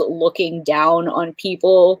excuse looking down on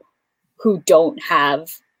people who don't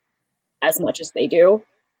have as much as they do.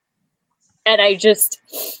 And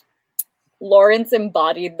Lawrence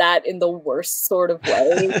embodied that in the worst sort of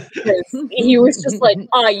way, because he was just like,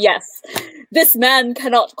 yes, this man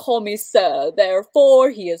cannot call me sir, therefore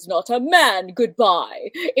he is not a man, goodbye.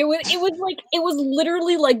 It was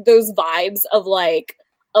literally those vibes of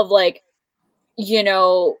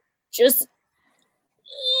just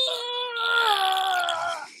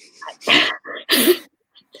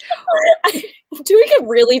I'm doing a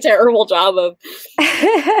really terrible job of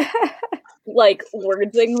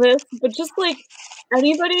wording this, but just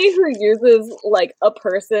anybody who uses a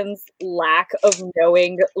person's lack of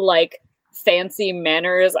knowing fancy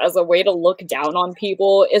manners as a way to look down on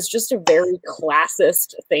people is just a very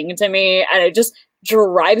classist thing to me, and it just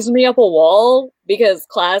drives me up a wall, because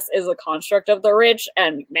class is a construct of the rich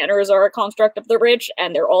and manners are a construct of the rich,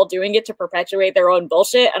 and they're all doing it to perpetuate their own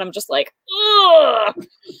bullshit, and I'm just like, ugh,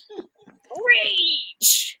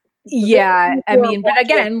 rage. Yeah, I Before mean, but watching.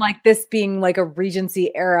 again, like this being like a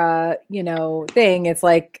Regency era, thing, it's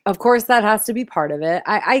like, of course, that has to be part of it.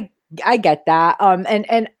 I get that.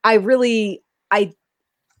 And I really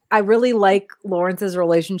like Lawrence's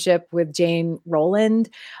relationship with Jane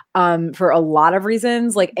Rowland, for a lot of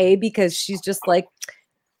reasons. Like, because she's just like,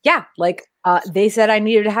 yeah, like they said I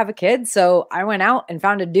needed to have a kid, so I went out and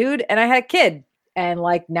found a dude, and I had a kid, and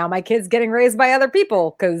like now my kid's getting raised by other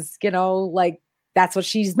people because like. That's what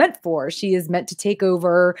she's meant for. She is meant to take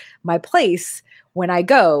over my place when I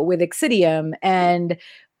go with Excidium. And,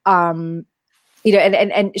 and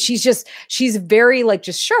she's very like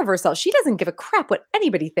just sure of herself. She doesn't give a crap what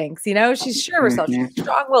anybody thinks, she's sure of herself. She's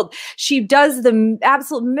strong-willed. She does the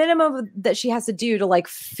absolute minimum that she has to do to like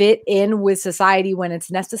fit in with society when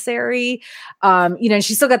it's necessary. And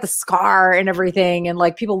she's still got the scar and everything. And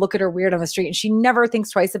like people look at her weird on the street and she never thinks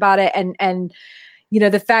twice about it. And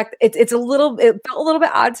the fact it felt a little bit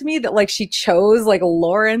odd to me that like she chose like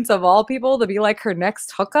Lawrence of all people to be like her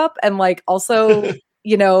next hookup. And like, also,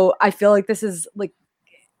 I feel like this is like,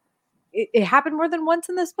 it happened more than once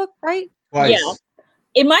in this book, right? Twice. Yeah.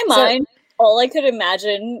 In my mind, all I could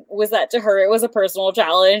imagine was that to her, it was a personal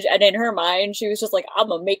challenge. And in her mind, she was just like, I'm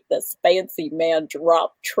going to make this fancy man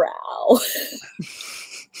drop trowel.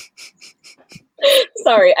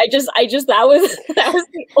 Sorry, I just that was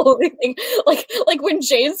the only thing. Like when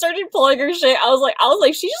Jane started pulling her shit, I was like,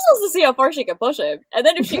 she just wants to see how far she can push him, and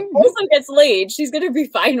then if she also gets laid, she's gonna be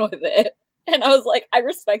fine with it. And I was like, I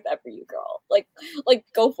respect that for you, girl. Like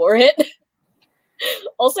go for it.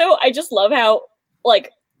 Also, I just love how like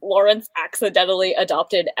Lawrence accidentally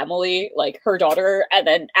adopted Emily, like her daughter, and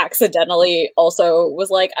then accidentally also was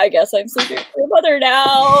like, I guess I'm sleeping with your mother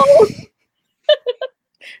now.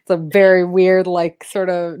 It's a very weird, like sort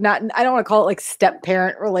of not, I don't want to call it like step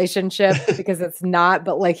parent relationship because it's not,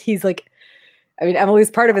 but like, he's like, I mean,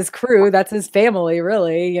 Emily's part of his crew. That's his family,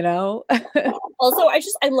 really, Also,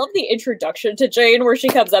 I love the introduction to Jane where she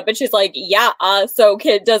comes up and she's like, yeah, so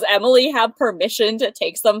kid, does Emily have permission to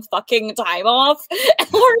take some fucking time off?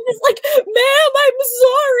 And Lauren is like, ma'am, I'm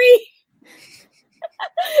sorry.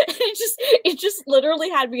 it just literally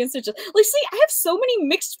had me in such a like, see, I have so many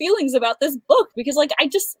mixed feelings about this book because like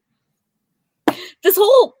this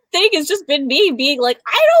whole thing has just been me being like,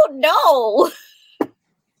 I don't know.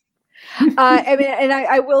 I mean, and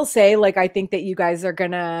I will say, like, I think that you guys are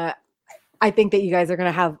gonna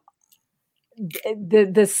have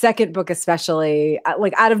the second book, especially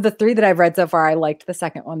like out of the three that I've read so far, I liked the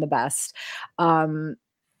second one the best.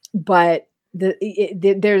 But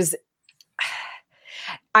there's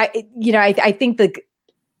I think there's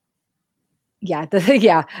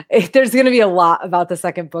going to be a lot about the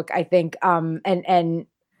second book, I think.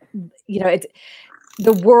 It's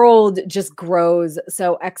the world just grows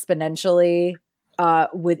so exponentially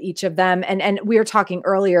with each of them. And we were talking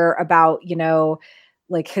earlier about,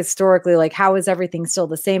 like historically, like how is everything still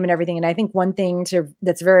the same and everything. And I think one thing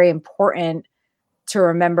that's very important to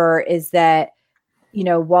remember is that,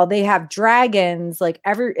 while they have dragons, like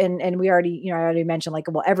I already mentioned, like,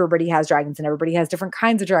 well, everybody has dragons and everybody has different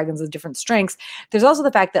kinds of dragons with different strengths. There's also the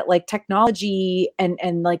fact that like technology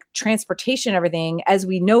and like transportation, everything, as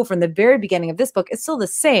we know from the very beginning of this book, is still the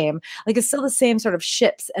same. Like it's still the same sort of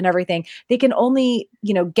ships and everything. They can only,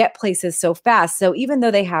 get places so fast. So even though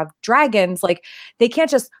they have dragons, like they can't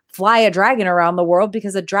just fly a dragon around the world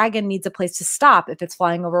because a dragon needs a place to stop if it's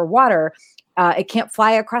flying over water. It can't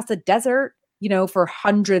fly across a desert, for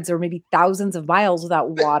hundreds or maybe thousands of miles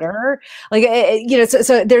without water. Like,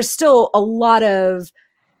 so there's still a lot of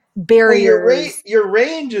barriers. Well, your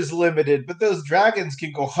range is limited, but those dragons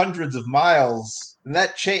can go hundreds of miles. And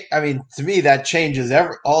that to me, that changes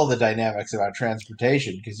all the dynamics about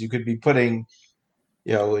transportation, because you could be putting,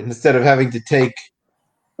 instead of having to take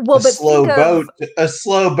a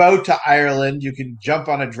slow boat to Ireland, you can jump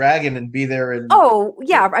on a dragon and be there in for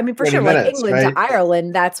sure, minutes, like England right? to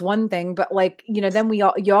Ireland, that's one thing, but like, then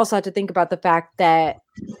you also have to think about the fact that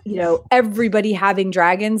everybody having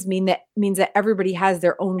dragons means that everybody has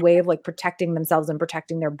their own way of like protecting themselves and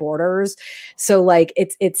protecting their borders. So like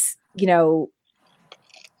it's the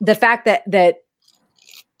fact that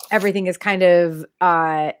everything is kind of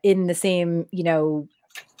in the same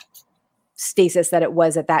stasis that it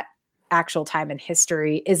was at that actual time in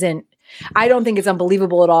history I don't think it's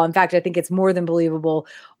unbelievable at all. In fact, I think it's more than believable.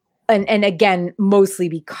 And again, mostly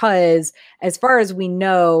because as far as we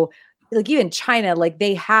know, like even China, like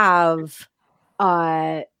they have,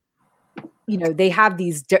 they have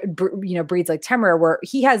these, breeds like Temeraire where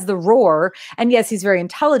he has the roar, and yes, he's very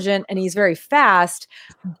intelligent and he's very fast,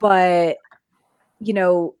 but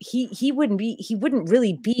he wouldn't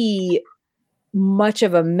really be much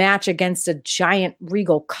of a match against a giant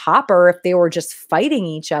regal copper if they were just fighting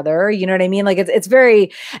each other. You know what I mean? Like it's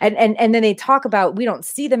very, and then they talk about, we don't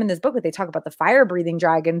see them in this book, but they talk about the fire breathing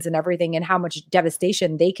dragons and everything and how much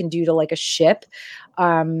devastation they can do to like a ship.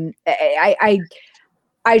 I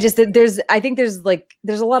think there's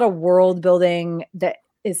a lot of world building that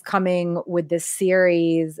is coming with this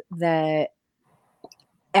series that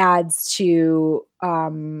adds to,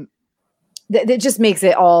 that just makes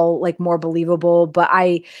it all like more believable. But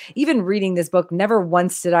even reading this book, never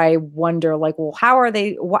once did I wonder like, well, how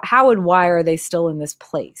and why are they still in this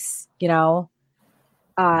place? You know?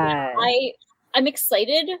 I'm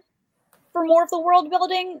excited for more of the world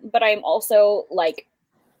building, but I'm also like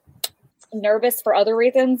nervous for other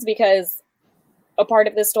reasons because a part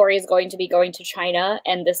of this story is going to be going to China,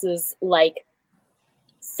 and this is like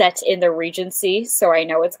set in the Regency. So I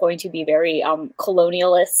know it's going to be very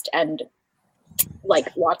colonialist and like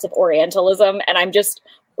lots of Orientalism, and I'm just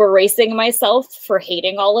bracing myself for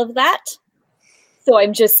hating all of that. So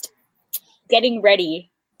I'm just getting ready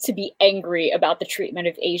to be angry about the treatment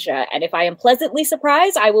of Asia. And if I am pleasantly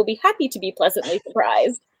surprised, I will be happy to be pleasantly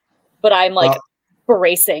surprised. But I'm like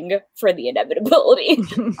bracing for the inevitability.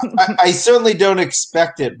 I certainly don't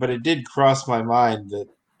expect it, but it did cross my mind that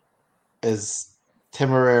as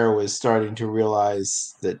Temeraire was starting to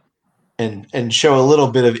realize that and show a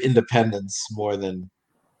little bit of independence more than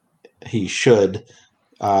he should.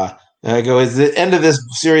 And I go, is the end of this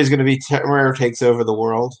series going to be Temeraire takes over the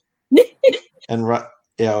world? And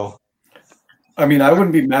you know, I mean, I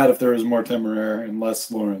wouldn't be mad if there was more Temeraire and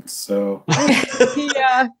less Lawrence. So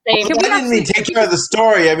yeah, Same. I didn't mean take care of the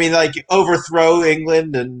story. I mean, like overthrow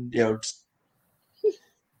England and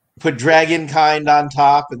put Dragonkind on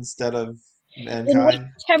top instead of Mankind.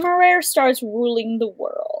 Temeraire starts ruling the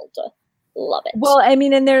world. Love it. Well, I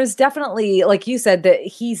mean, and there's definitely, like you said, that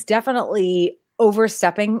he's definitely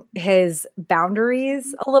overstepping his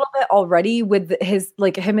boundaries a little bit already with his,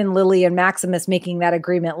 like him and Lily and Maximus making that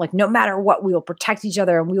agreement, like no matter what, we will protect each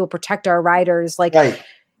other and we will protect our riders. Like, Right.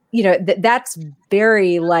 You know, that's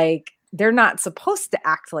very like, they're not supposed to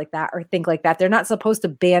act like that or think like that. They're not supposed to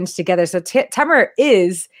band together. So Temeraire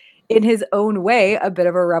is in his own way a bit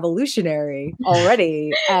of a revolutionary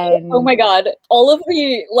already. And oh my god, all of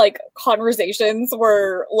the like conversations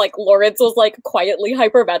where like Lawrence was like quietly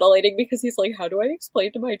hyperventilating because he's like, how do I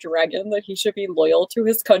explain to my dragon that he should be loyal to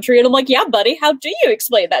his country? And I'm like, yeah buddy, how do you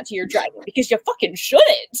explain that to your dragon? Because you fucking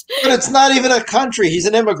shouldn't. But it's not even a country. He's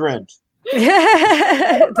an immigrant.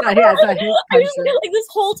 It's not his I just country. feel like this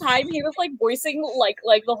whole time he was like voicing like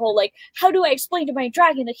the whole like, how do I explain to my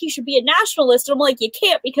dragon that he should be a nationalist? And I'm like, you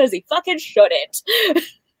can't because he fucking shouldn't.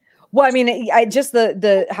 Well, I mean, I just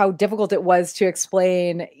the how difficult it was to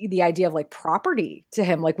explain the idea of like property to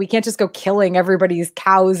him. Like, we can't just go killing everybody's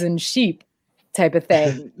cows and sheep type of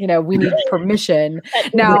thing. You know, we need permission.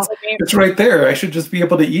 Now, it's right there. I should just be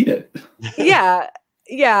able to eat it. yeah,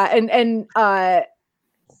 and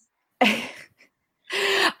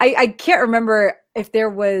I can't remember if there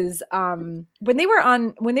was when they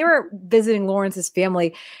were visiting Lawrence's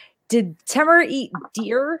family, did Temeraire eat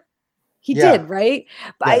deer? He did, right?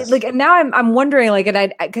 But Yes. now I'm wondering, like,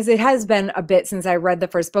 and because it has been a bit since I read the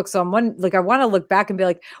first book, so I want to look back and be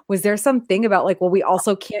like, was there something about like, well, we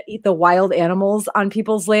also can't eat the wild animals on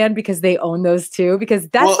people's land because they own those too? Because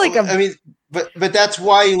that's I mean, but that's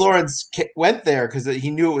why Lawrence went there, because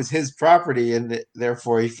he knew it was his property, and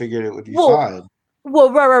therefore he figured it would be fine.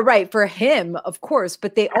 Well, right. For him, of course,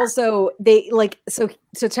 but they like so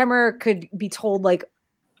Temeraire could be told like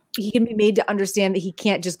he can be made to understand that he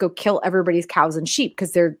can't just go kill everybody's cows and sheep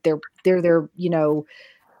because they're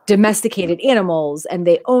domesticated animals and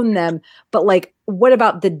they own them. But like, what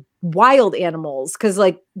about the wild animals? Because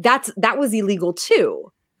like that was illegal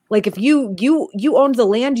too. Like if you owned the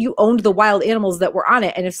land, you owned the wild animals that were on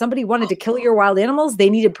it, and if somebody wanted to kill your wild animals, they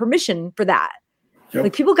needed permission for that. Yep.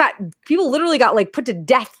 Like people literally got like put to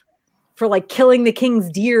death for like killing the king's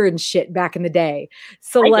deer and shit back in the day.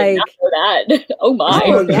 So I like, did not know that. Oh my.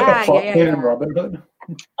 Oh, yeah. And Robin Hood.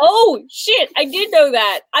 Oh shit! I did know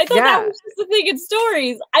that. I thought Yeah. that was just the thing in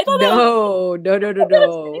stories. I thought no.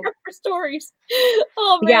 for stories.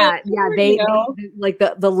 Oh man. Yeah. They like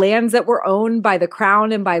the lands that were owned by the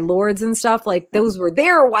crown and by lords and stuff, like those were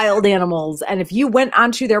their wild animals. And if you went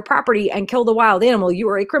onto their property and killed a wild animal, you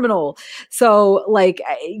were a criminal. So like,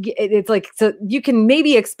 it's like, so you can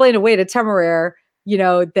maybe explain away to Temeraire,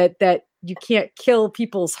 that you can't kill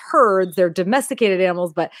people's herds, they're domesticated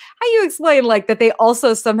animals, but how you explain like that they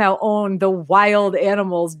also somehow own the wild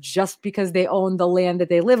animals just because they own the land that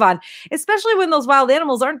they live on, especially when those wild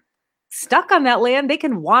animals aren't stuck on that land, they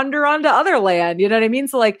can wander onto other land. You know what I mean?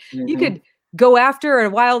 So like you could go after a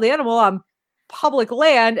wild animal on public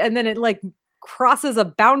land and then it like crosses a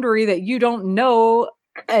boundary that you don't know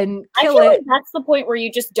and kill it. Like that's the point where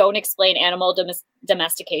you just don't explain animal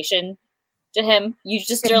domestication to him. You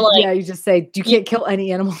just are like, yeah, you just say you can't kill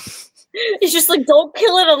any animal. It's just like, don't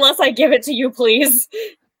kill it unless I give it to you, please.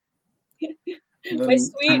 And then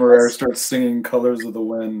Temeraire starts singing "Colors of the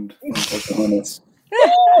Wind" from Pocahontas.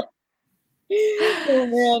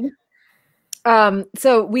 Oh man.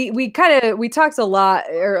 So we talked a lot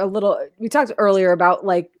or a little. We talked earlier about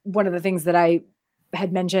like one of the things that I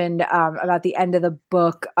had mentioned about the end of the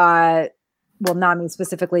book. Well, Nami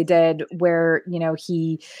specifically did, where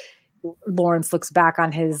Lawrence looks back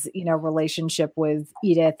on his relationship with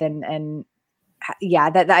Edith and yeah,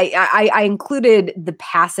 that I included the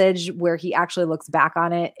passage where he actually looks back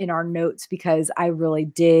on it in our notes because I really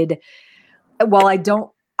did. Well, I don't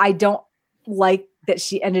like that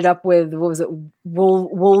she ended up with, what was it,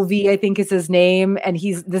 Wolvie, I think is his name, and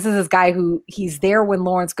this is this guy who he's there when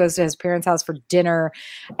Lawrence goes to his parents' house for dinner,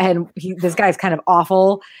 and this guy's kind of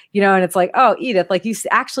awful, and it's like, oh, Edith, like you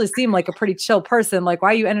actually seem like a pretty chill person, like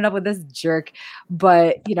why you ended up with this jerk?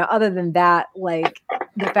 But other than that, like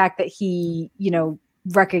the fact that he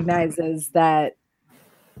recognizes that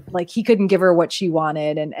like he couldn't give her what she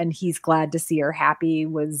wanted and he's glad to see her happy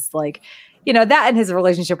was like, that and his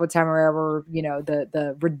relationship with Temeraire were,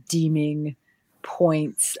 the redeeming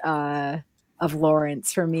points of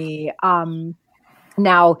Lawrence for me.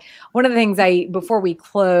 Now, one of the things before we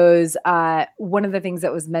close, one of the things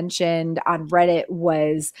that was mentioned on Reddit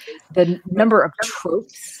was the number of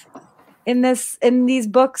tropes in these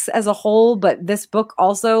books as a whole, but this book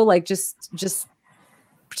also like just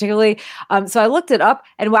particularly. So I looked it up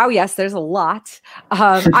and wow, yes, there's a lot.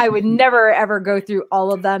 I would never, ever go through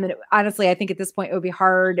all of them. And honestly, I think at this point, it would be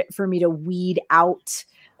hard for me to weed out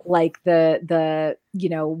like the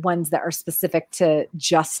ones that are specific to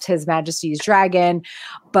just His Majesty's Dragon.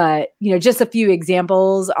 But, just a few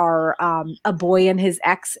examples are a boy and his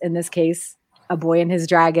ex, in this case, a boy and his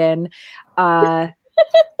dragon,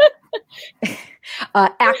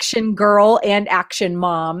 action girl and action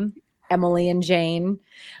mom, Emily and Jane.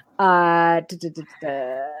 Oh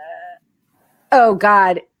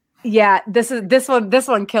God. Yeah, this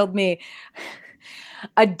one killed me.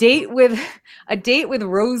 A date with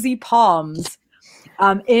Rosie Palms.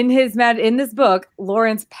 In this book,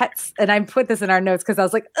 Lawrence pets, and I put this in our notes because I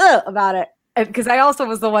was like, ugh, about it. Because I also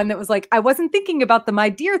was the one that was like, I wasn't thinking about the my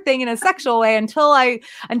dear thing in a sexual way until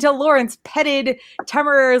Lawrence petted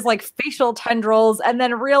Temeraire's like facial tendrils and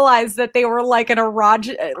then realized that they were like an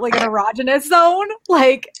erogenous zone.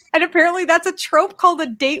 Like, and apparently that's a trope called a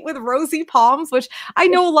date with Rosie Palms, which I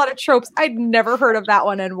know a lot of tropes. I'd never heard of that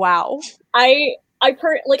one, and wow. I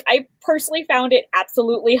personally found it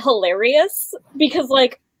absolutely hilarious because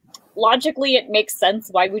like logically it makes sense.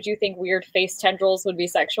 Why would you think weird face tendrils would be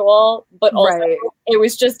sexual? But also It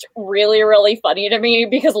was just really, really funny to me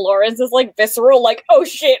because Lawrence is like visceral, like, oh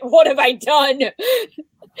shit, what have I done? And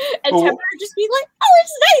Temeraire just being like, oh,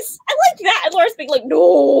 it's nice, I like that. And Lawrence being like,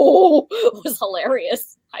 no, it was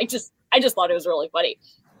hilarious. I just thought it was really funny.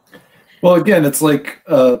 Well, again, it's like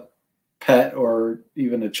a pet or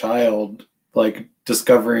even a child like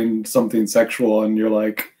discovering something sexual and you're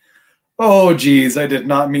like, oh geez, I did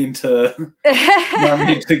not mean to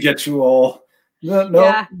get you all. No.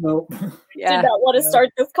 Yeah. Did not want to start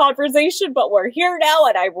this conversation, but we're here now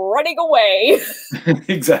and I'm running away.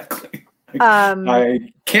 Exactly.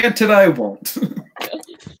 I can't and I won't.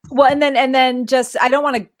 Well, and then just, I don't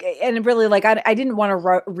want to, and really like, I didn't want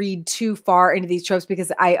to read too far into these tropes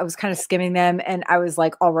because I was kind of skimming them and I was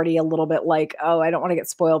like already a little bit like, oh, I don't want to get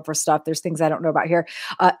spoiled for stuff. There's things I don't know about here.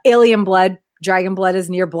 Alien blood, dragon blood is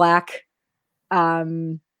near black.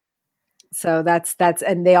 So that's,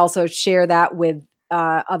 and they also share that with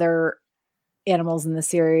other animals in the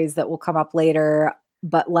series that will come up later.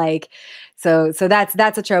 But like, so that's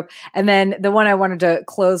a trope. And then the one I wanted to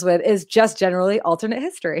close with is just generally alternate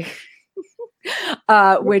history,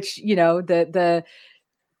 which, the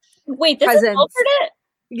wait, this is alternate?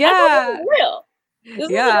 Yeah. Real.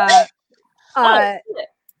 Yeah.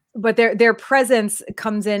 But their presence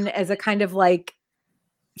comes in as a kind of like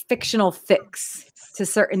fictional fix to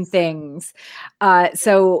certain things.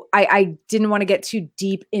 So I didn't want to get too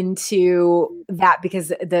deep into that because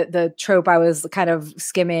the trope I was kind of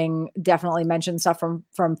skimming definitely mentioned stuff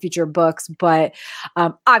from future books. But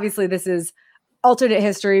obviously this is alternate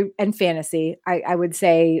history and fantasy, I would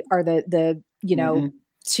say are the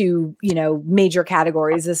two, major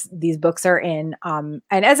categories these books are in. And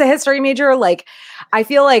as a history major, like, I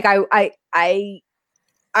feel like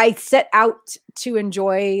I set out to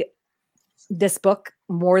enjoy this book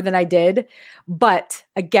more than I did. But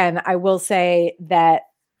again, I will say that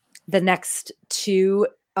the next two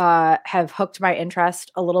have hooked my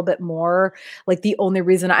interest a little bit more. Like the only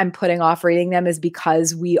reason I'm putting off reading them is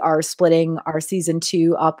because we are splitting our season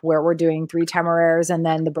 2 up, where we're doing 3 Temeraires and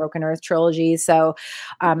then the Broken Earth trilogy. So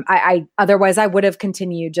I otherwise I would have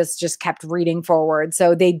continued, just kept reading forward.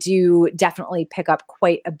 So they do definitely pick up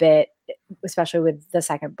quite a bit, especially with the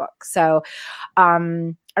second book. So I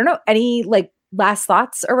don't know, any like last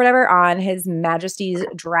thoughts or whatever on His Majesty's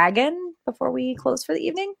Dragon before we close for the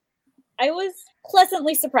evening? I was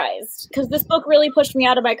pleasantly surprised because this book really pushed me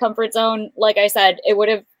out of my comfort zone. Like I said, it would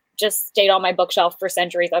have just stayed on my bookshelf for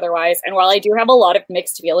centuries otherwise. And while I do have a lot of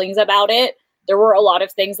mixed feelings about it, there were a lot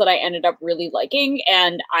of things that I ended up really liking.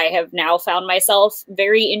 And I have now found myself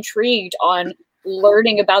very intrigued on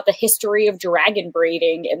learning about the history of dragon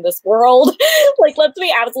breeding in this world. Like, let's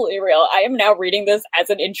be absolutely real. I am now reading this as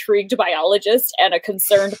an intrigued biologist and a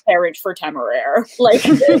concerned parent for Temeraire. Like,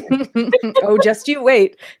 oh, just you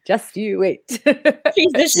wait. Just you wait.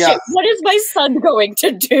 Jesus shit. What is my son going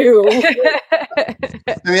to do? I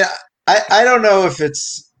mean, I don't know if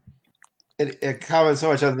it comments so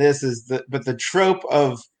much on this but the trope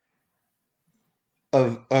of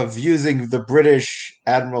using the British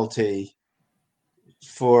Admiralty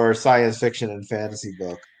for science fiction and fantasy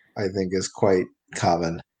book, I think, is quite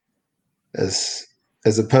common, as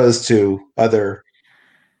opposed to other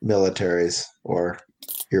militaries or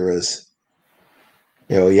eras.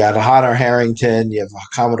 You know, you have Hunter Harrington, you have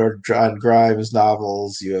Commodore John Grimes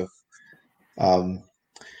novels, you have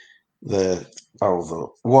the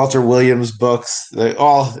Walter Williams books. They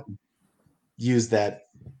all use that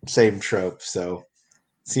same trope, so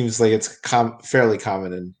it seems like it's fairly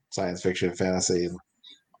common in science fiction and fantasy.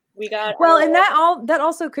 We got and that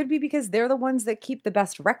also could be because they're the ones that keep the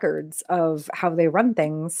best records of how they run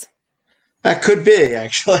things. That could be,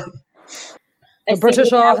 actually. The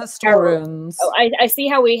British are historians. I see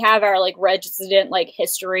how we have our like resident like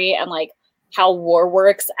history and like how war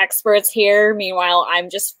works experts here. Meanwhile, I'm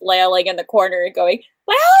just flailing in the corner and going,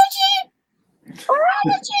 biology.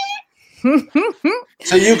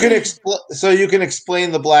 So you can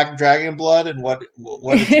explain the Black Dragon blood and what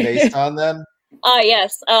it's based on then?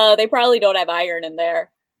 Yes. They probably don't have iron in there.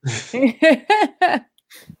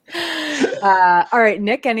 All right,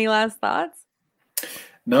 Nick, any last thoughts?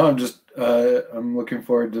 No, I'm just I'm looking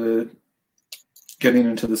forward to getting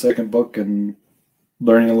into the second book and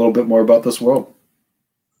learning a little bit more about this world.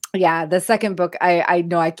 Yeah, the second book, I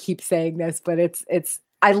know I keep saying this, but it's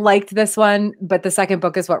I liked this one, but the second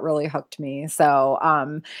book is what really hooked me. So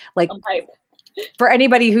for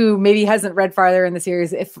anybody who maybe hasn't read farther in the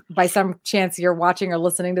series, if by some chance you're watching or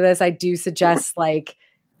listening to this, I do suggest, like,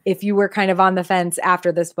 if you were kind of on the fence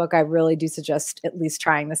after this book, I really do suggest at least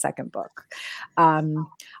trying the second book. All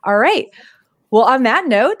right. Well, on that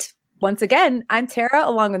note, once again, I'm Tara,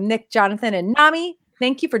 along with Nick, Jonathan, and Nami.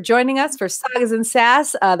 Thank you for joining us for Sagas and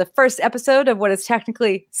Sass, the first episode of what is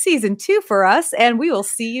technically season 2 for us. And we will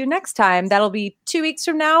see you next time. That'll be 2 weeks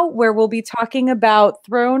from now, where we'll be talking about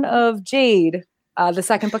Throne of Jade, the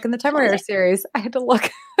second book in the Temeraire series. I had to look.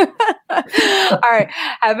 All right.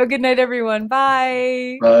 Have a good night, everyone.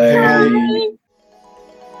 Bye. Bye. Bye.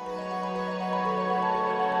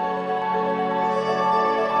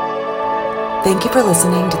 Thank you for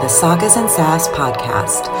listening to the Sagas and Sass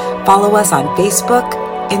podcast. Follow us on Facebook,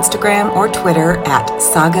 Instagram, or Twitter at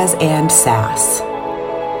Sagas and Sass.